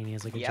body and he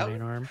has like a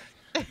giant arm.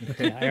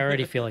 Yeah, I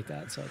already feel like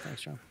that. So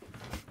thanks, John.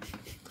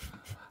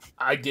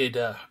 I did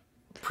a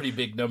pretty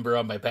big number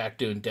on my back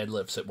doing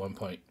deadlifts at one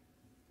point,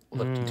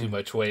 lifting too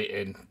much weight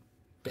and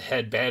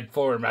had bad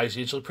form. I was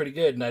usually pretty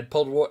good, and I'd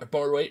pulled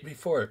more weight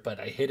before, but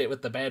I hit it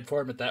with the bad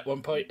form at that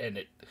one point, and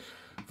it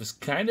was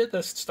kind of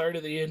the start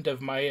of the end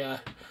of my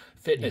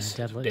fitness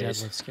days.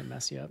 Deadlifts can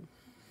mess you up.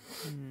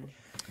 I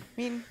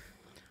mean,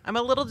 I'm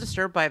a little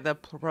disturbed by the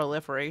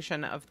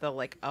proliferation of the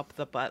like up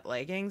the butt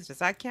leggings. Does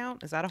that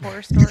count? Is that a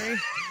horror story?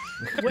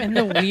 And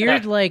the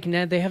weird like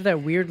Ned, they have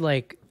that weird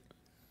like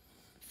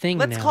thing.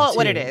 Let's now, call it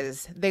what too. it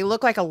is. They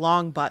look like a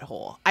long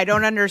butthole. I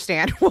don't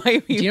understand why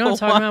people. Do you know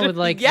what I'm talking about with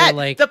like yeah,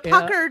 the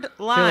puckered they're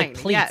line? like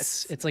pleats.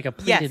 Yes, It's like a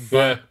pleated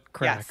butt Yeah.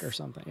 crack Yes. or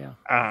something. Yeah,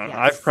 I don't know.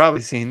 Yes. I've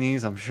probably seen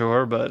these, I'm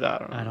sure, but I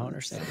don't know. I don't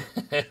understand.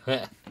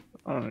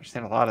 I don't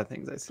understand a lot of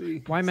things I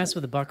see. Why mess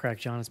with the butt crack,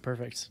 John? It's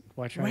perfect.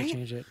 Why try Right? to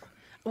change it?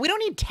 we don't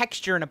need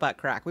texture in a butt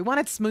crack. We want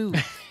it smooth.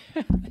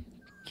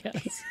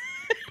 Yes.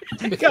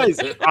 Guys,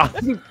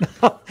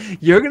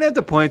 you're gonna have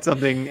to point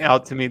something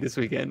out to me this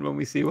weekend when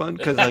we see one,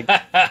 because like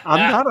I'm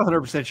not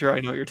 100% sure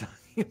I know what you're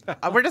talking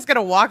about. We're just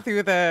gonna walk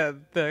through the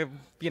How do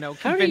you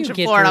convention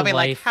get floor, and I'll through be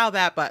like, life- how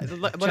that butt, John,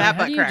 that how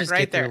butt do you crack just right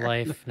get there. through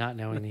life not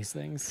knowing these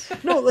things?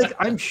 No, like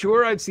I'm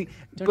sure I've seen,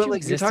 Don't but you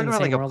like you're exist in talking the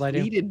about like same world I a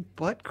do? pleated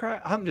butt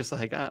crack. I'm just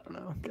like, I don't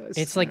know, guys.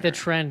 It's like the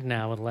trend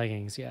now with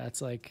leggings. Yeah,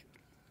 it's like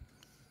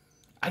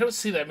I don't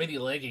see that many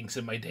leggings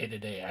in my day to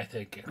day. I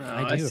think.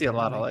 I do, see a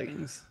lot of apparently.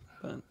 leggings,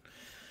 but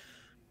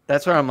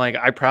that's where I'm like,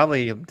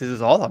 this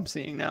is all I'm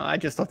seeing now. I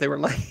just thought they were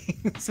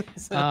leggings.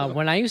 So-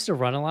 when I used to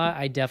run a lot,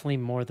 I definitely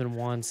more than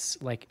once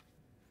like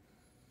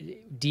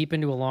deep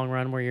into a long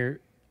run where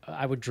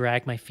I would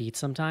drag my feet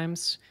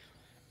sometimes,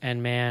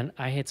 and man,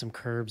 I hit some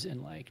curbs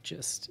and like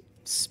just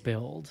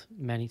spilled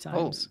many oh,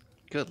 times.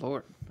 good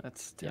lord,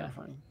 that's Yeah.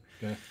 terrifying.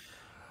 Okay.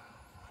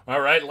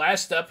 All right,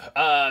 last up,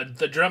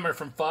 the drummer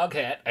from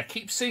Foghat. I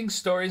keep seeing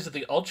stories of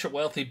the ultra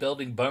wealthy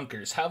building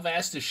bunkers. How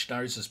vast is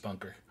Schnarz's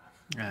bunker?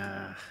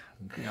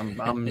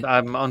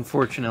 I'm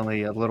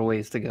unfortunately a little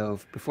ways to go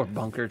before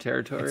bunker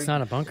territory. It's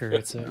not a bunker;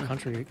 it's a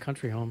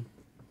country home.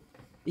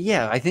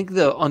 Yeah, I think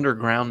the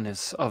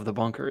undergroundness of the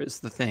bunker is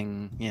the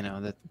thing,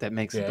 that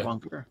makes it the Yeah.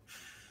 bunker.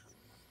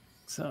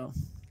 So,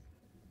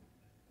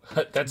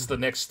 That's the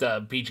next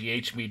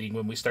BGH meeting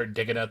when we start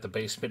digging out the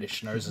basement of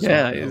Schnarz's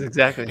yeah, bunker. it's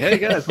exactly. Hey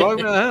guys,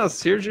 welcome to the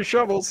house. Here's your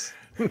shovels.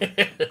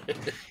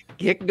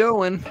 Get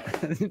going.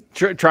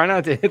 Try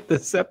not to hit the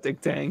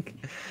septic tank.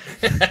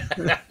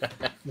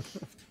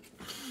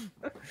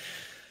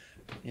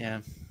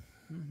 Yeah.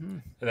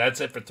 That's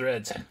it for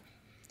threads.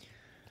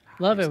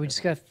 Love it. We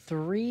just got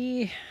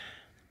 3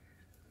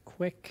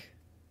 quick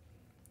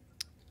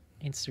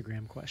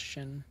Instagram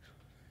question.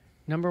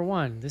 Number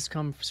 1, this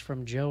comes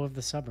from Joe of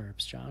the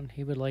suburbs, John.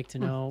 He would like to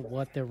know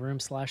what the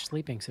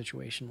room/sleeping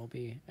situation will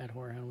be at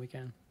Horror Hound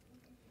Weekend.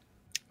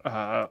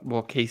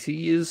 Well,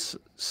 Casey is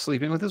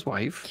sleeping with his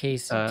wife.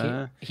 Casey,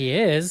 he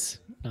is.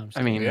 No, I'm just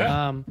I mean, kidding.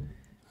 Yeah.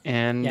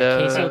 and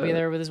Casey will be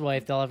there with his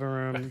wife. They'll have a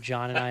room.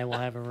 John and I will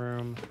have a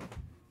room.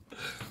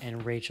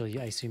 And Rachel,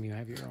 I assume you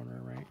have your own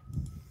room, right?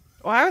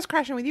 Well, I was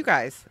crashing with you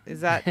guys.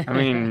 Is that? I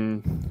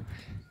mean,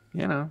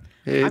 it's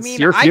I mean,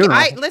 your funeral.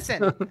 I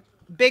listen.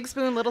 Big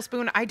spoon, little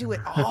spoon. I do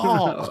it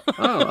all.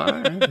 all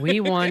right. We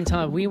one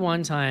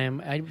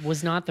time. I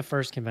was not the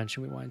first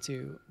convention we went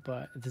to,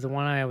 but the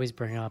one I always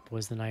bring up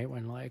was the night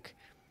when like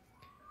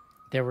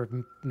there were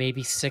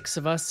maybe 6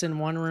 of us in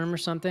one room or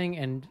something,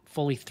 and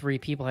fully 3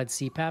 people had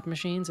CPAP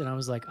machines, and I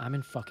was like, I'm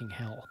in fucking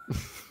hell.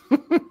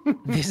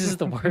 This is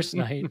the worst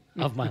night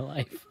of my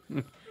life.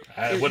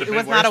 It would have It been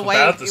was worse not a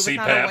without white. the It was CPAP.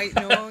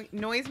 not a white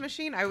noise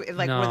machine. Were they? Is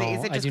it No, I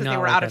just do because they not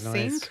were like out of that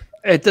noise. sync?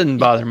 It doesn't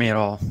bother me at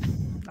all.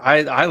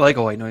 I like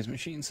a white noise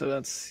machine, so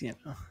that's yeah.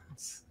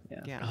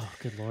 Yeah. Oh,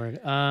 good lord.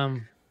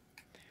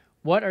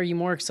 What are you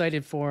more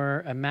excited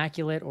for,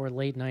 Immaculate or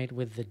Late Night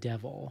with the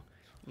Devil?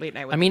 Late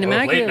night. With I mean, the Late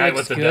Immaculate Night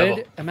looks with the good.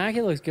 Devil.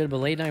 Immaculate looks good, but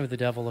Late Night with the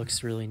Devil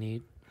looks really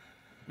neat.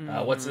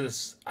 What's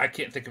his? I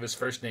can't think of his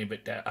first name,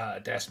 but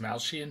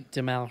Dasmalchian.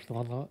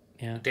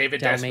 Yeah.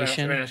 David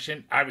Dalmatian.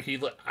 Dasmalchian.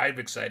 I'm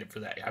excited for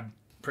that. I'm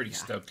pretty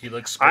stoked. He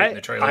looks great in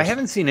the trailers. I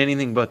haven't seen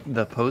anything but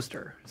the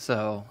poster,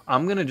 so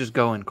I'm gonna just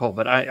go in cold.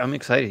 But I'm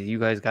excited. You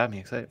guys got me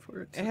excited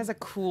for it. It has a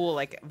cool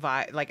like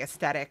vibe, like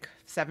aesthetic,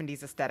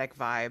 70s aesthetic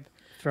vibe.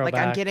 Throwback.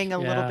 Like I'm getting a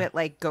little yeah. bit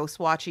like Ghost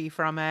Watchy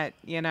from it,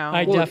 you know.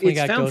 I definitely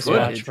it's got found Ghost Watch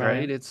footage, from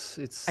right? it.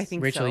 It's. I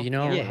think Rachel, so. you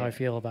know yeah. how I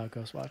feel about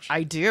Ghost Watch.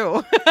 I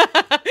do.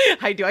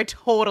 I do. I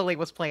totally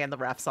was playing the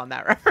refs on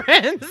that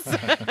reference.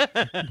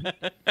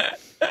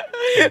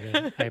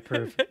 I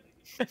approve.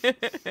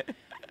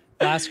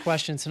 Last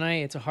question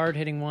tonight. It's a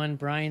hard-hitting one.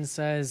 Brian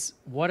says,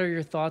 what are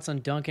your thoughts on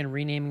Dunkin'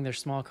 renaming their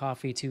small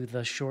coffee to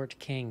the Short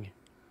King?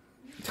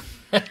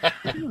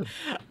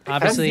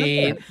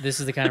 Obviously, this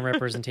is the kind of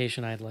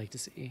representation I'd like to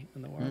see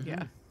in the world.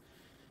 Yeah.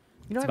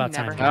 You know, It's I've about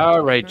never time. had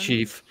All right, Dunkin'.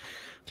 Chief.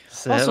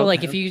 Also, Settle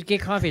like down. if you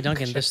get coffee at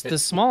Dunkin', the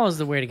small is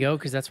the way to go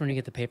because that's when you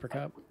get the paper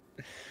cup.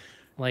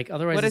 Like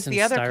otherwise, What it's is in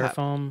the other cup?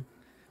 styrofoam.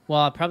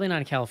 Well, probably not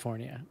in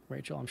California,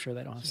 Rachel. I'm sure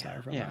they don't have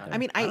styrofoam Yeah. out there. I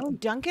mean,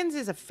 Dunkin's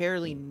is a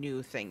fairly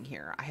new thing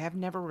here. I have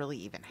never really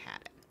even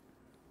had it.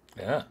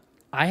 Yeah.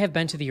 I have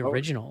been to the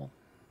original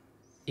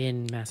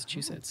in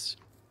Massachusetts.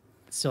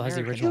 It still has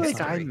the American I feel original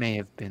like sign. I may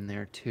have been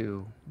there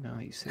too. Now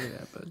that you say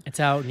that, but It's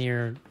out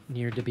near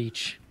the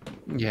beach.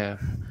 yeah.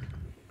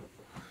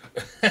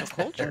 So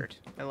cultured.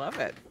 I love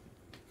it.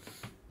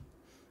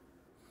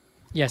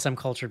 Yes, I'm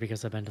cultured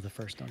because I've been to the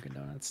first Dunkin'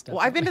 Donuts. Well,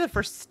 I've been to the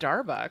first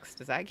Starbucks.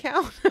 Does that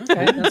count?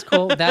 Okay, that's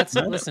cool. That's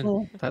listen.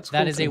 cool. That's That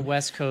cool is a too.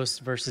 West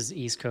Coast versus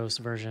East Coast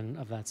version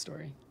of that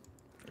story,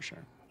 for sure.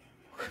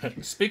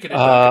 Speaking of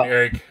Dunkin',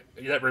 Eric,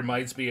 that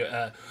reminds me.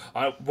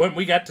 When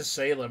we got to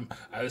Salem,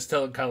 I was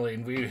telling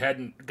Colleen we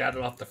hadn't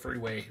gotten off the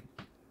freeway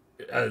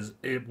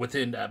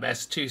within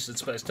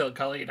Massachusetts, but I was telling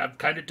Colleen I'm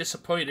kind of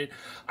disappointed.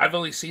 I've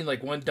only seen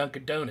like one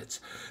Dunkin'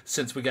 Donuts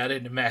since we got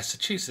into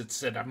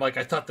Massachusetts, and I'm like,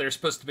 I thought they were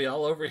supposed to be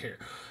all over here.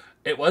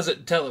 It wasn't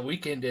until a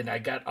weekend and I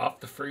got off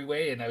the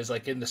freeway and I was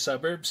like in the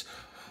suburbs.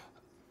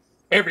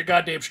 Every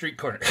goddamn street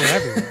corner. They're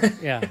everywhere.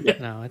 Yeah,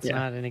 no, it's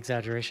not an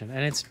exaggeration,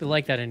 and it's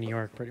like that in New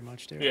York pretty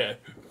much too. Yeah.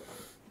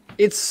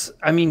 It's.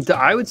 I mean,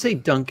 I would say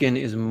Dunkin'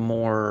 is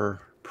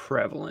more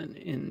prevalent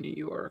in New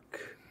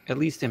York, at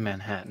least in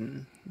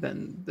Manhattan,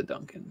 than the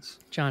Dunkins.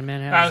 John,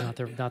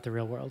 Manhattan's not the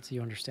real world, so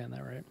you understand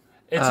that, right?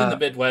 It's in the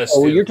Midwest.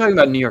 Oh, too. you're talking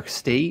about New York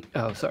State?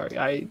 Oh, sorry.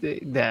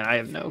 Then I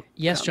have no.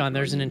 Yes, John.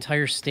 There's an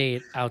entire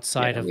state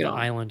outside Yeah, of we the don't-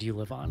 island you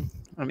live on.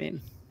 I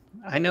mean,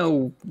 I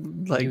know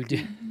You like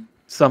do.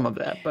 some of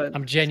that, but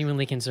I'm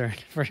genuinely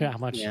concerned for how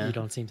much Yeah. you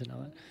don't seem to know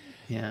that.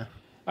 yeah.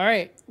 All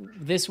right,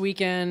 this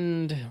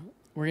weekend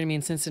we're gonna be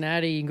in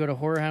Cincinnati. You can go to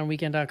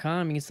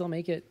horrorhoundweekend.com. You can still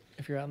make it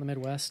if you're out in the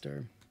Midwest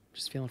or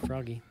just feeling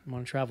froggy and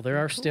want to travel. There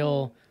are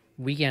still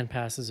weekend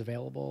passes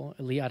available.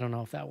 At least I don't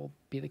know if that will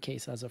be the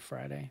case as of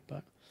Friday,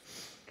 but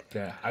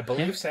Yeah, I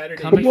believe Saturday.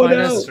 come and What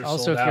find else? us. are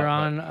Also, sold if you're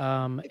out,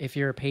 on, if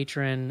you're a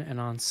patron and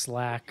on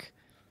Slack,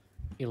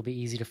 it'll be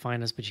easy to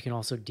find us. But you can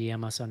also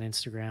DM us on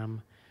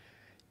Instagram.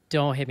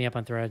 Don't hit me up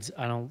on Threads.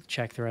 I don't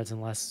check Threads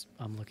unless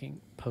I'm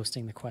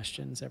posting the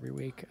questions every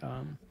week.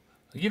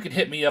 You can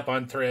hit me up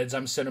on Threads.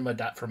 I'm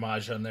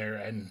cinema.fromage on there,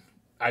 and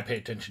I pay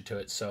attention to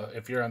it. So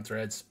if you're on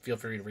Threads, feel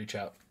free to reach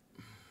out.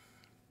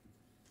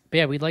 But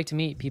yeah, we'd like to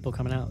meet people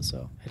coming out,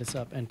 so hit us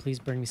up and please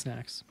bring me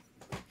snacks.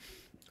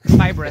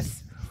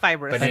 Fibrous.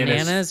 Bananas.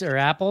 Bananas or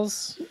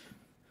apples?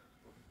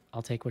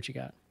 I'll take what you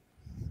got.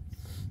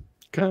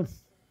 Okay.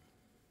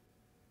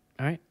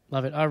 All right,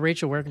 love it.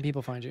 Rachel, where can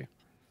people find you?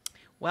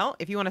 Well,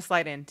 if you want to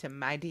slide into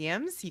my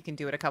DMs, you can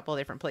do it a couple of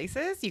different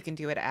places. You can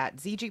do it at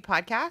ZG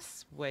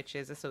Podcasts, which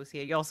is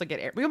associated. You also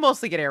get we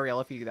mostly get Ariel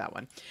if you do that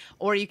one,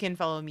 or you can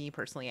follow me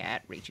personally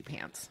at Rachy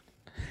Pants.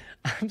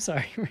 I'm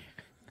sorry.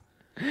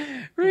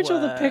 Rachel,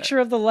 the What? picture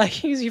of the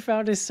leggings you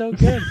found is so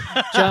good.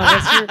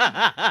 John,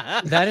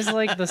 that is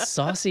like the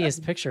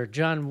sauciest picture.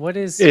 John, what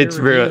is It's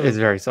your real. review? It's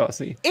very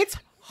saucy. It's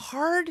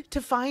hard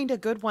to find a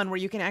good one where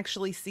you can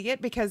actually see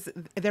it because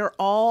they're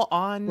all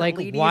on Like,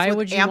 ladies why with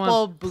would you ample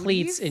want booties.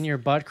 pleats in your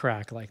butt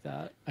crack like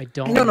that? I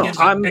don't. No, no. gives-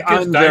 I'm it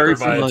gives very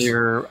diaper vibes.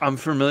 familiar. I'm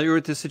familiar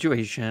with the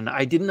situation.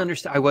 I didn't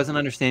understand. I wasn't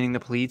understanding the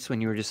pleats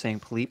when you were just saying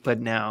pleat, but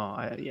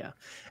now, yeah.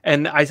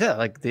 And I said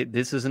like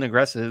this is an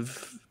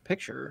aggressive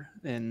picture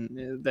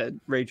and that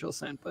Rachel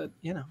sent, but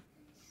you know.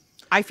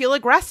 I feel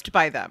aggressed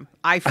by them.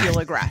 I feel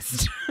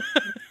aggressed.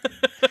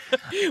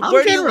 I'm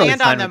Where do you generally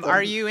land fine on them? with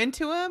Are you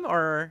into them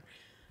or?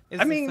 Is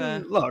I this mean,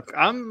 a- look,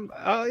 I'm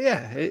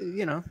yeah,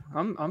 you know,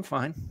 I'm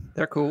fine.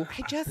 They're cool.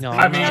 I just, No, I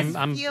I'm- just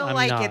I'm- feel I'm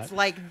like not. it's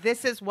like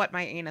this is what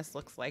my anus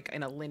looks like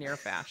in a linear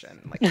fashion.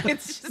 Like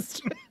it's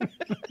just.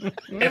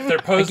 If they're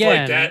posed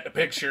Again- like that, a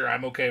picture,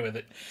 I'm okay with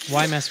it.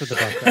 Why mess with the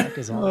butt crack?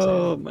 Is all I'm saying.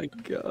 Oh my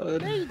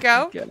god. There you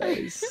go.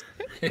 Guys.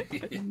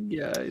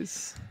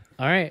 Guys.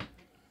 All right,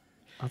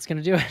 that's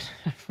gonna do it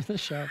for the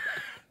show.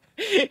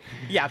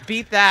 Yeah,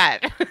 beat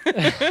that.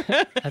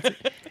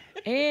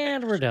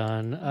 And we're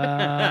done.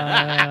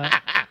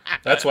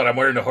 That's what I'm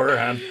wearing to Horror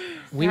Hound.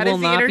 We That will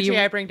is the not energy be.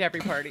 I bring to every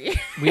party.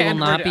 We will And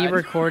we're not be done.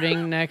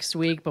 recording next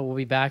week, but we'll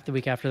be back the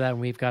week after that, and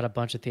we've got a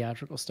bunch of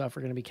theatrical stuff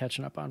we're going to be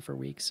catching up on for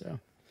weeks. So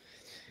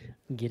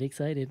get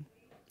excited.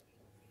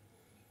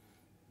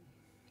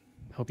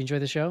 Hope you enjoy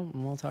the show,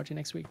 and we'll talk to you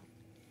next week.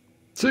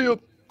 See you.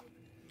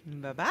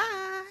 Bye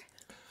bye.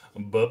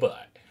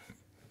 Bye-bye.